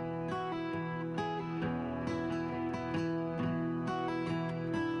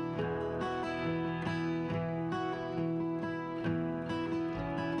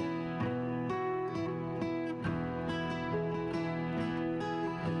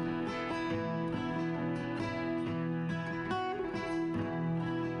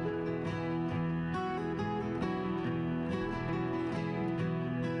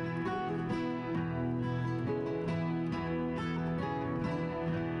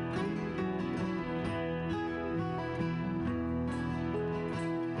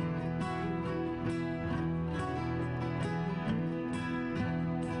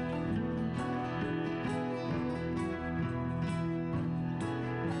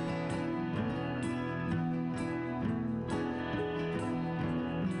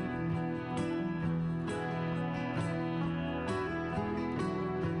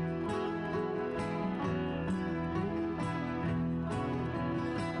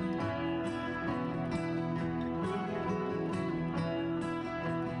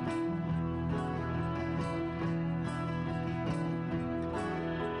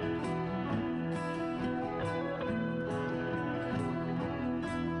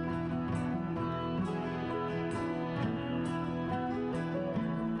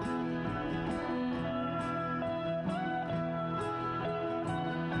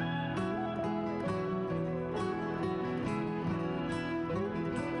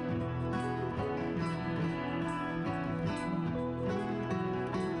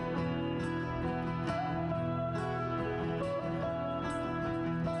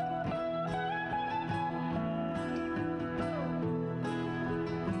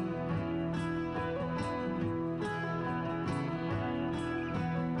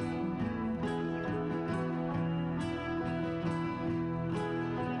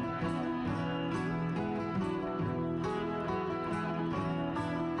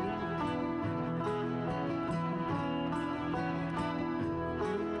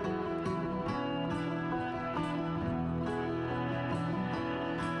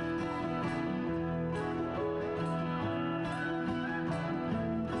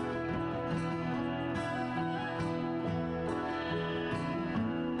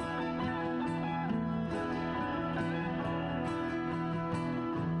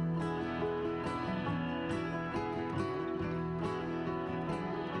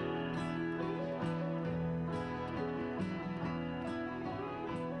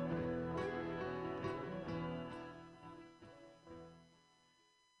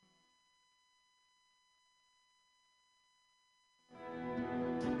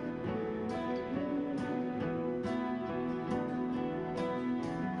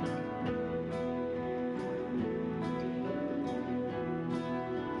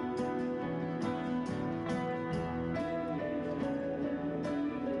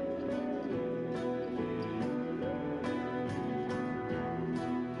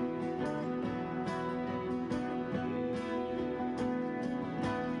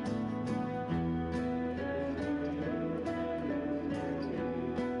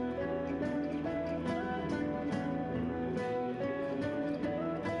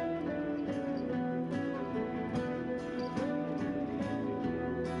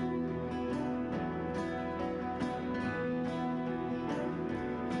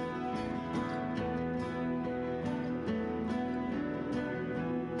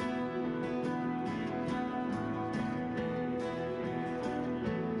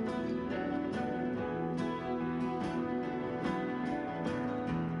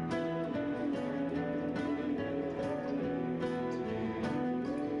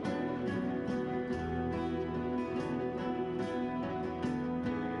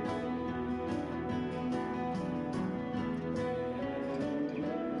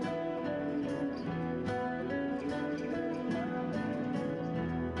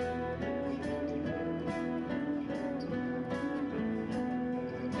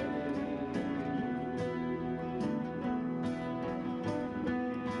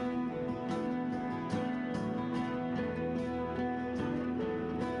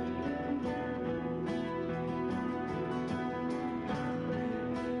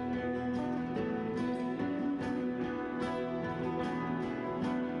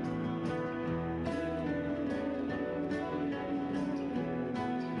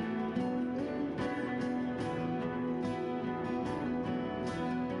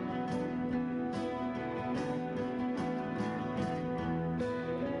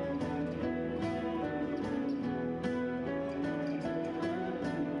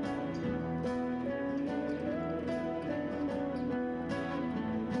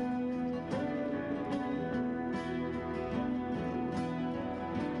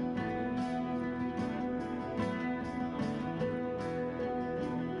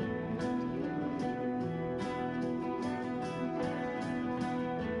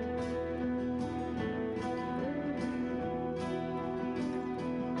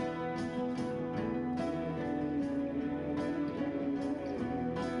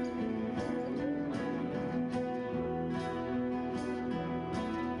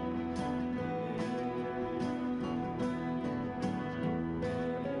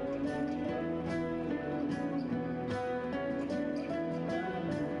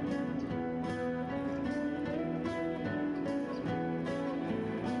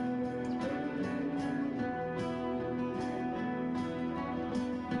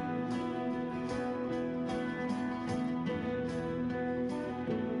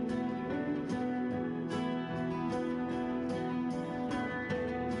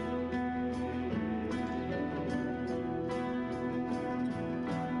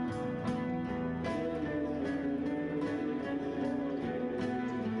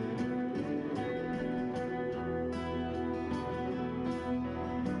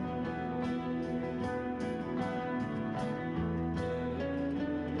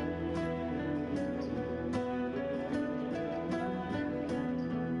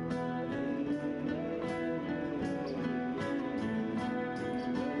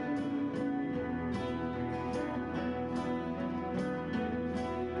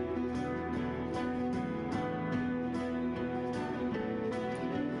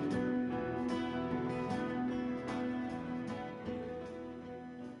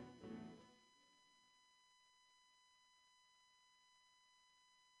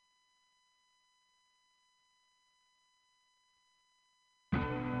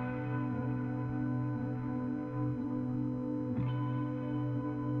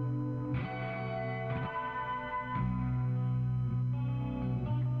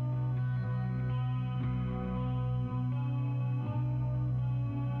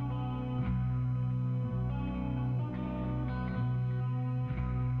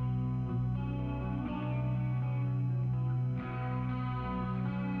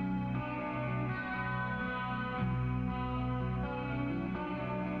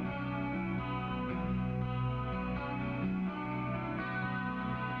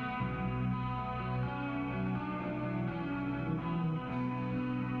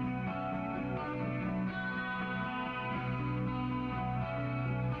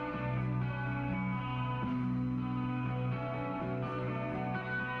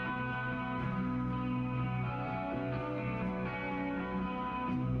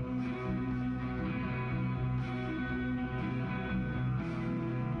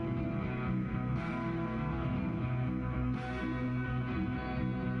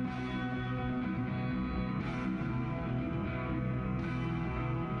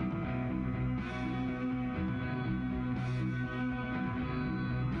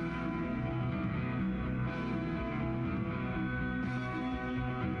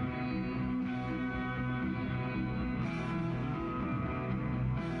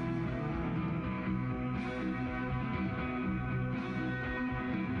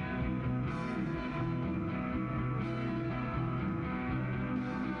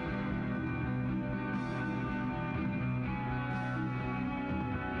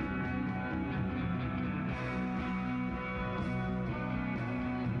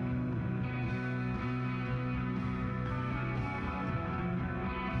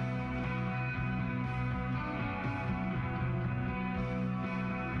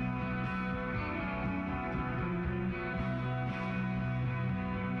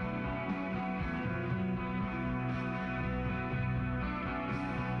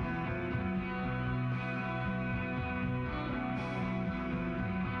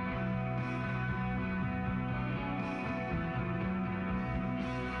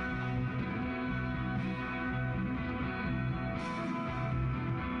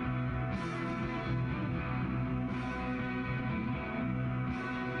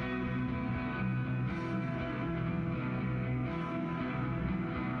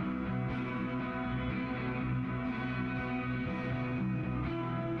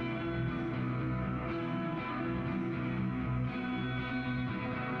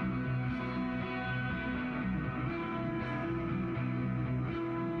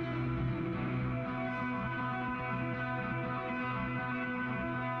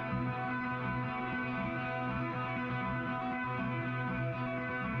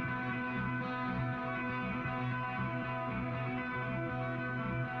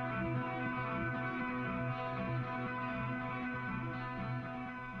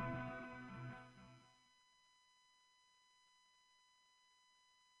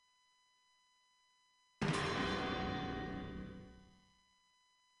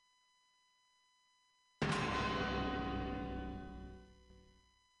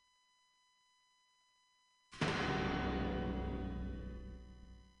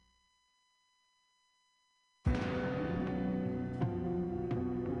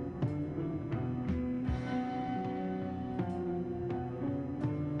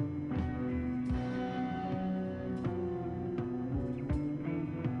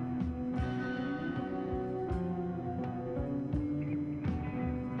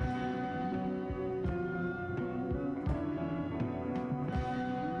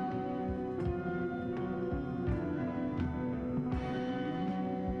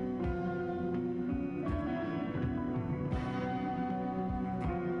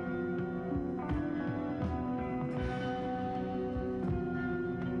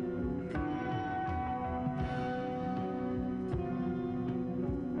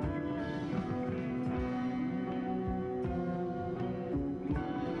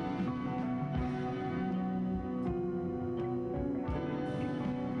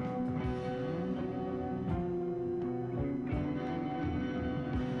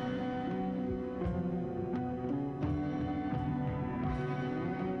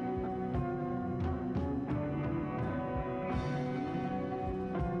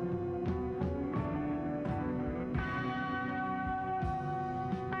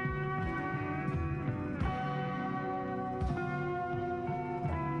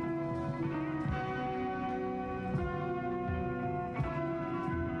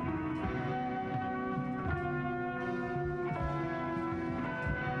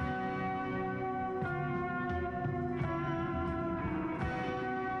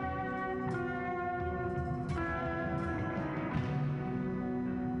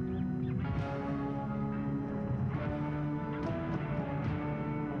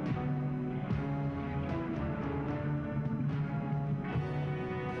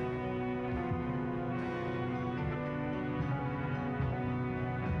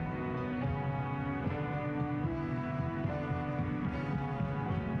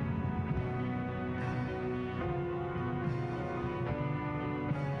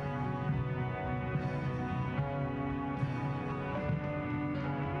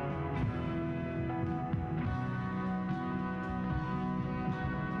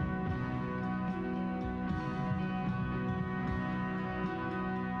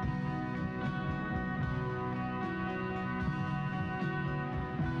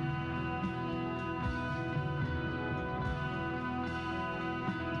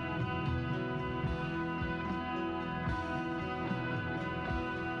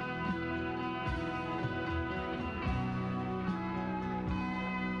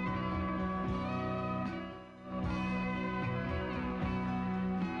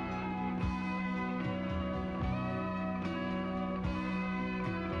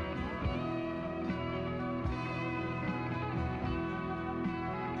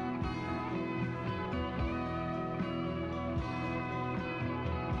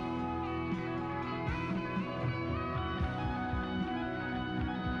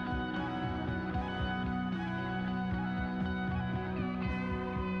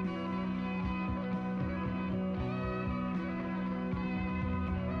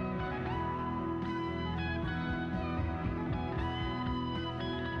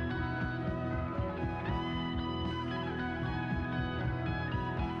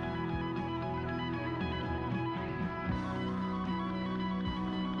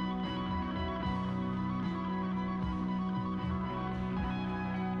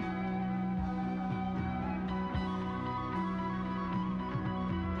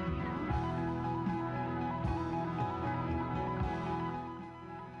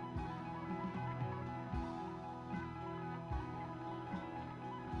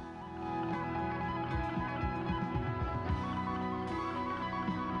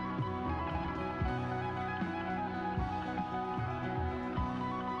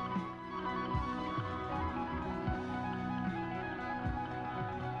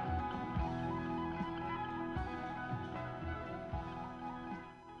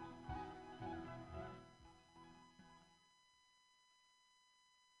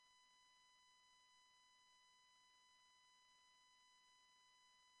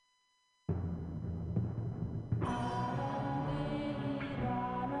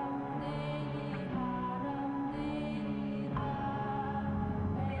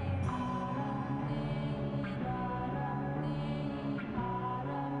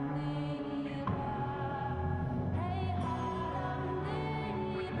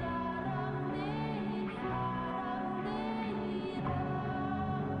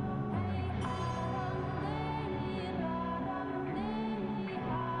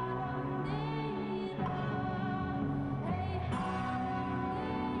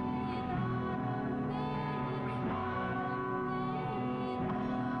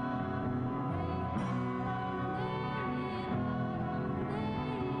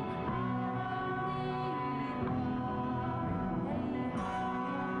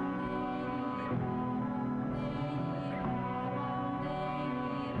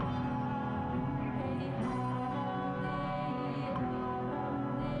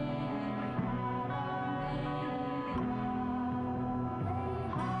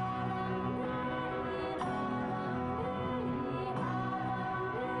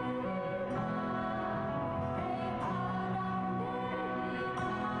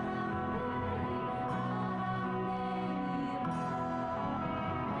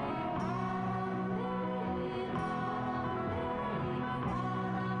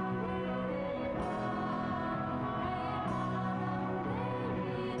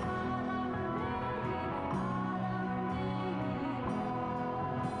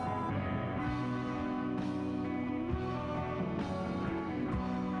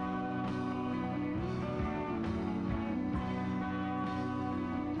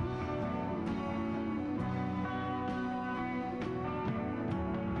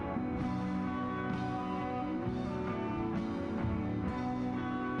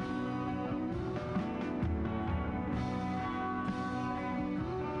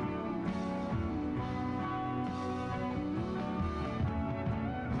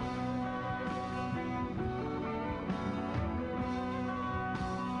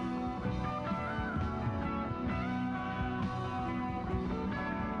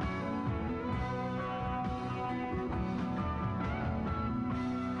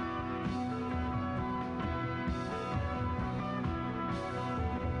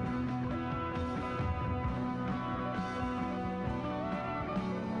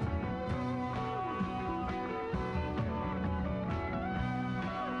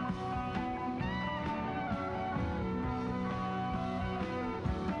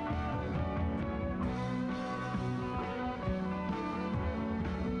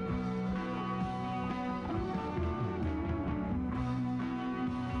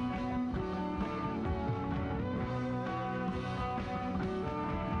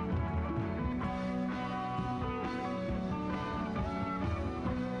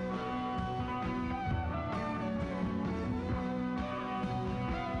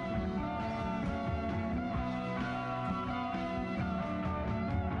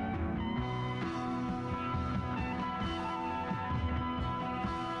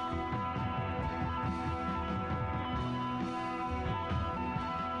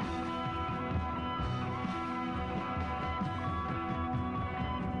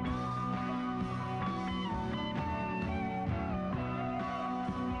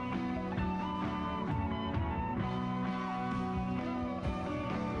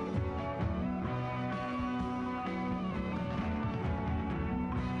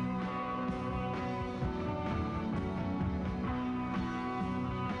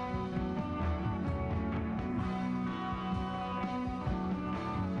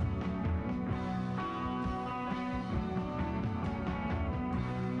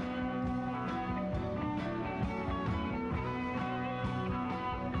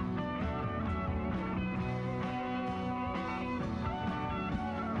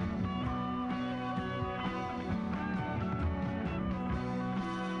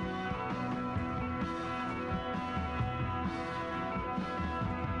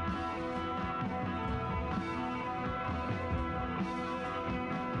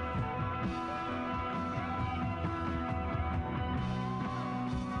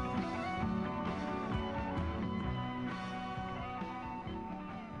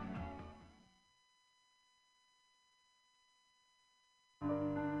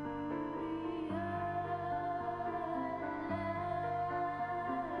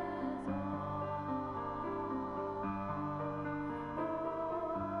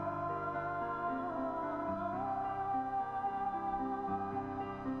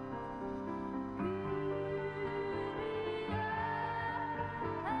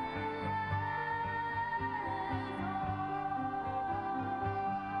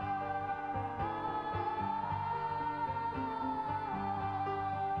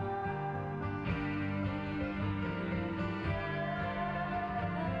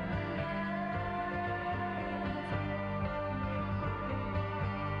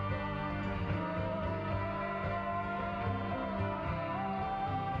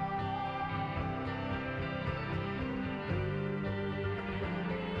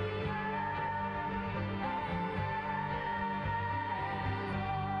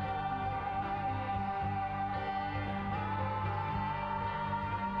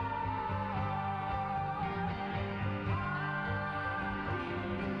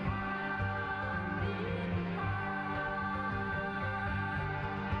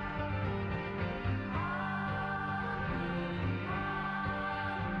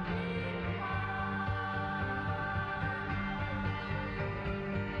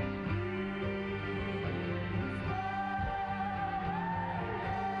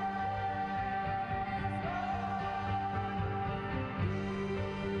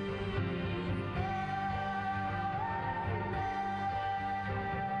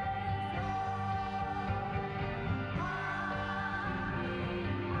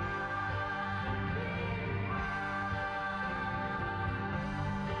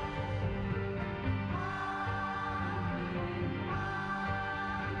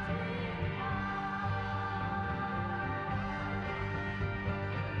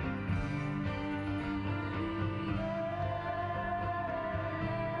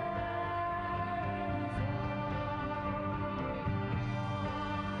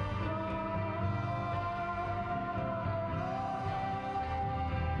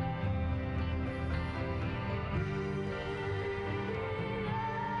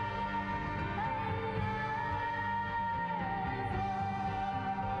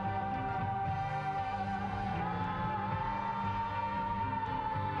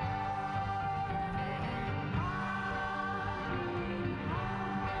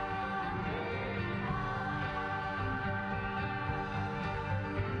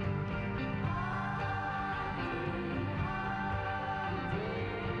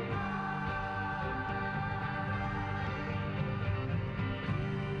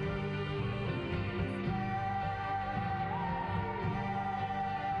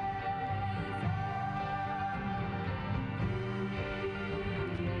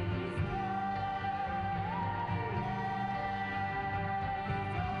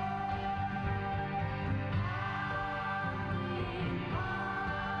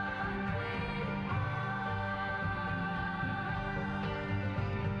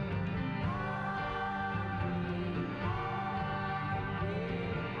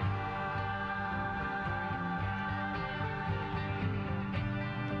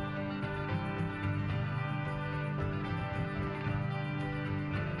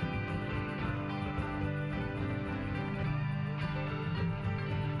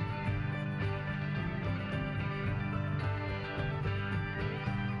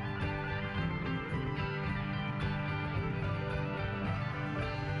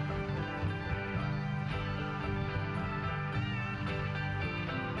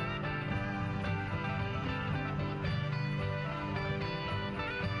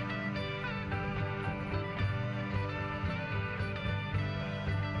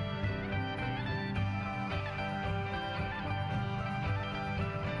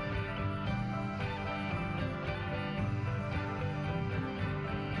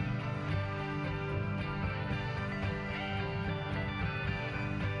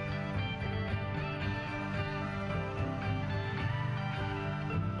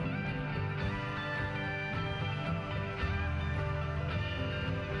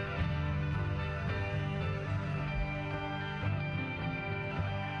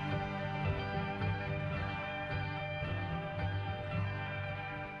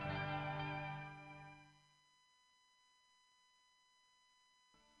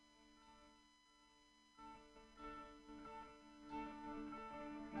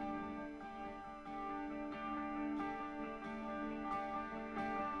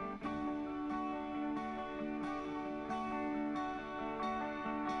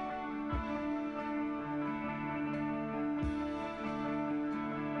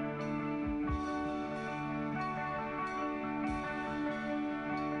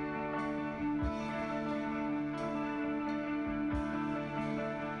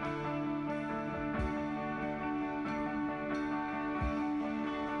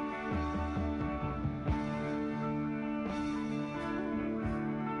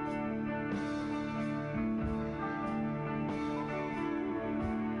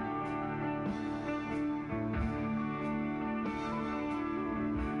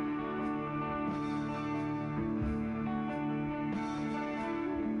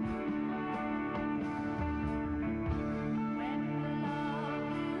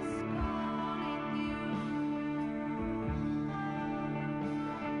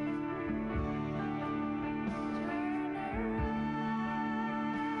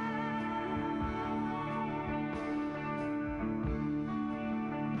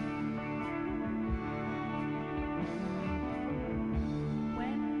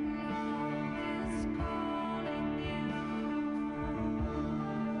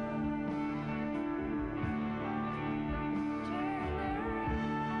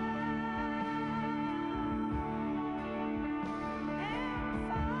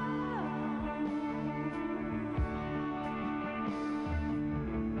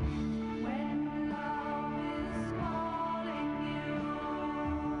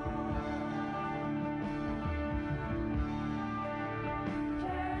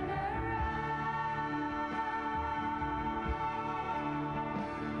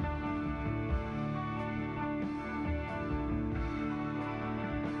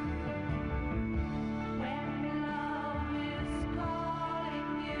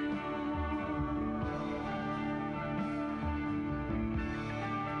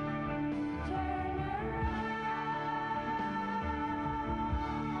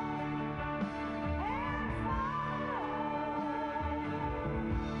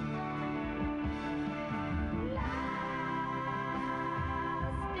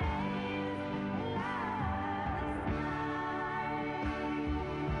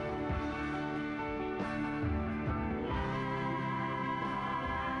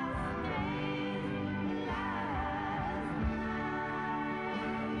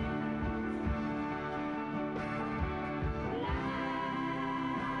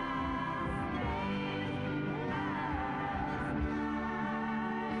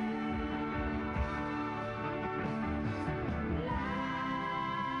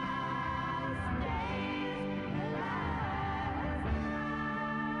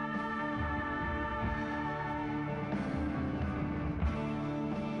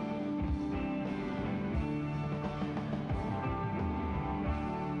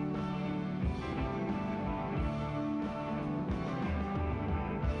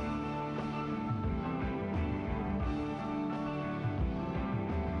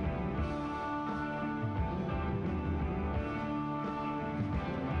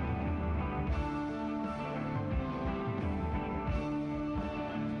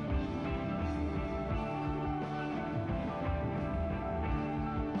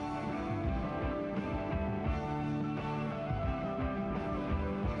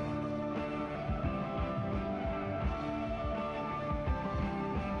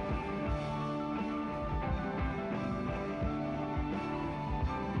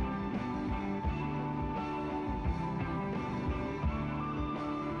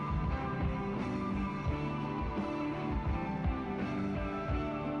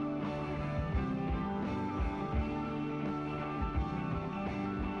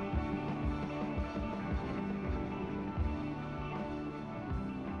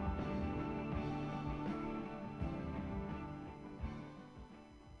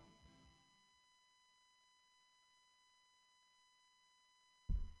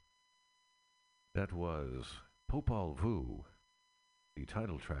 That was Popol Vuh, the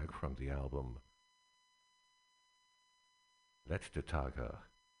title track from the album Letzte Tage.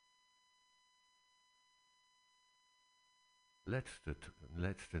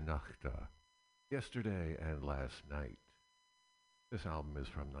 Letzte Nacht. Yesterday and Last Night. This album is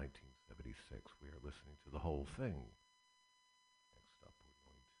from 1976. We are listening to the whole thing. Next up, we're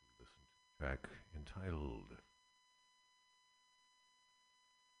going to listen to the track entitled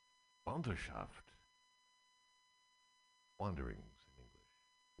Wanderschaft. Wanderings in English.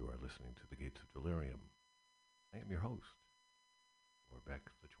 You are listening to the Gates of Delirium. I am your host, Warbeck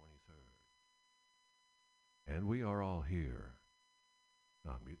the 23rd. And we are all here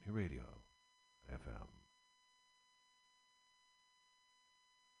on Mutiny Radio, FM.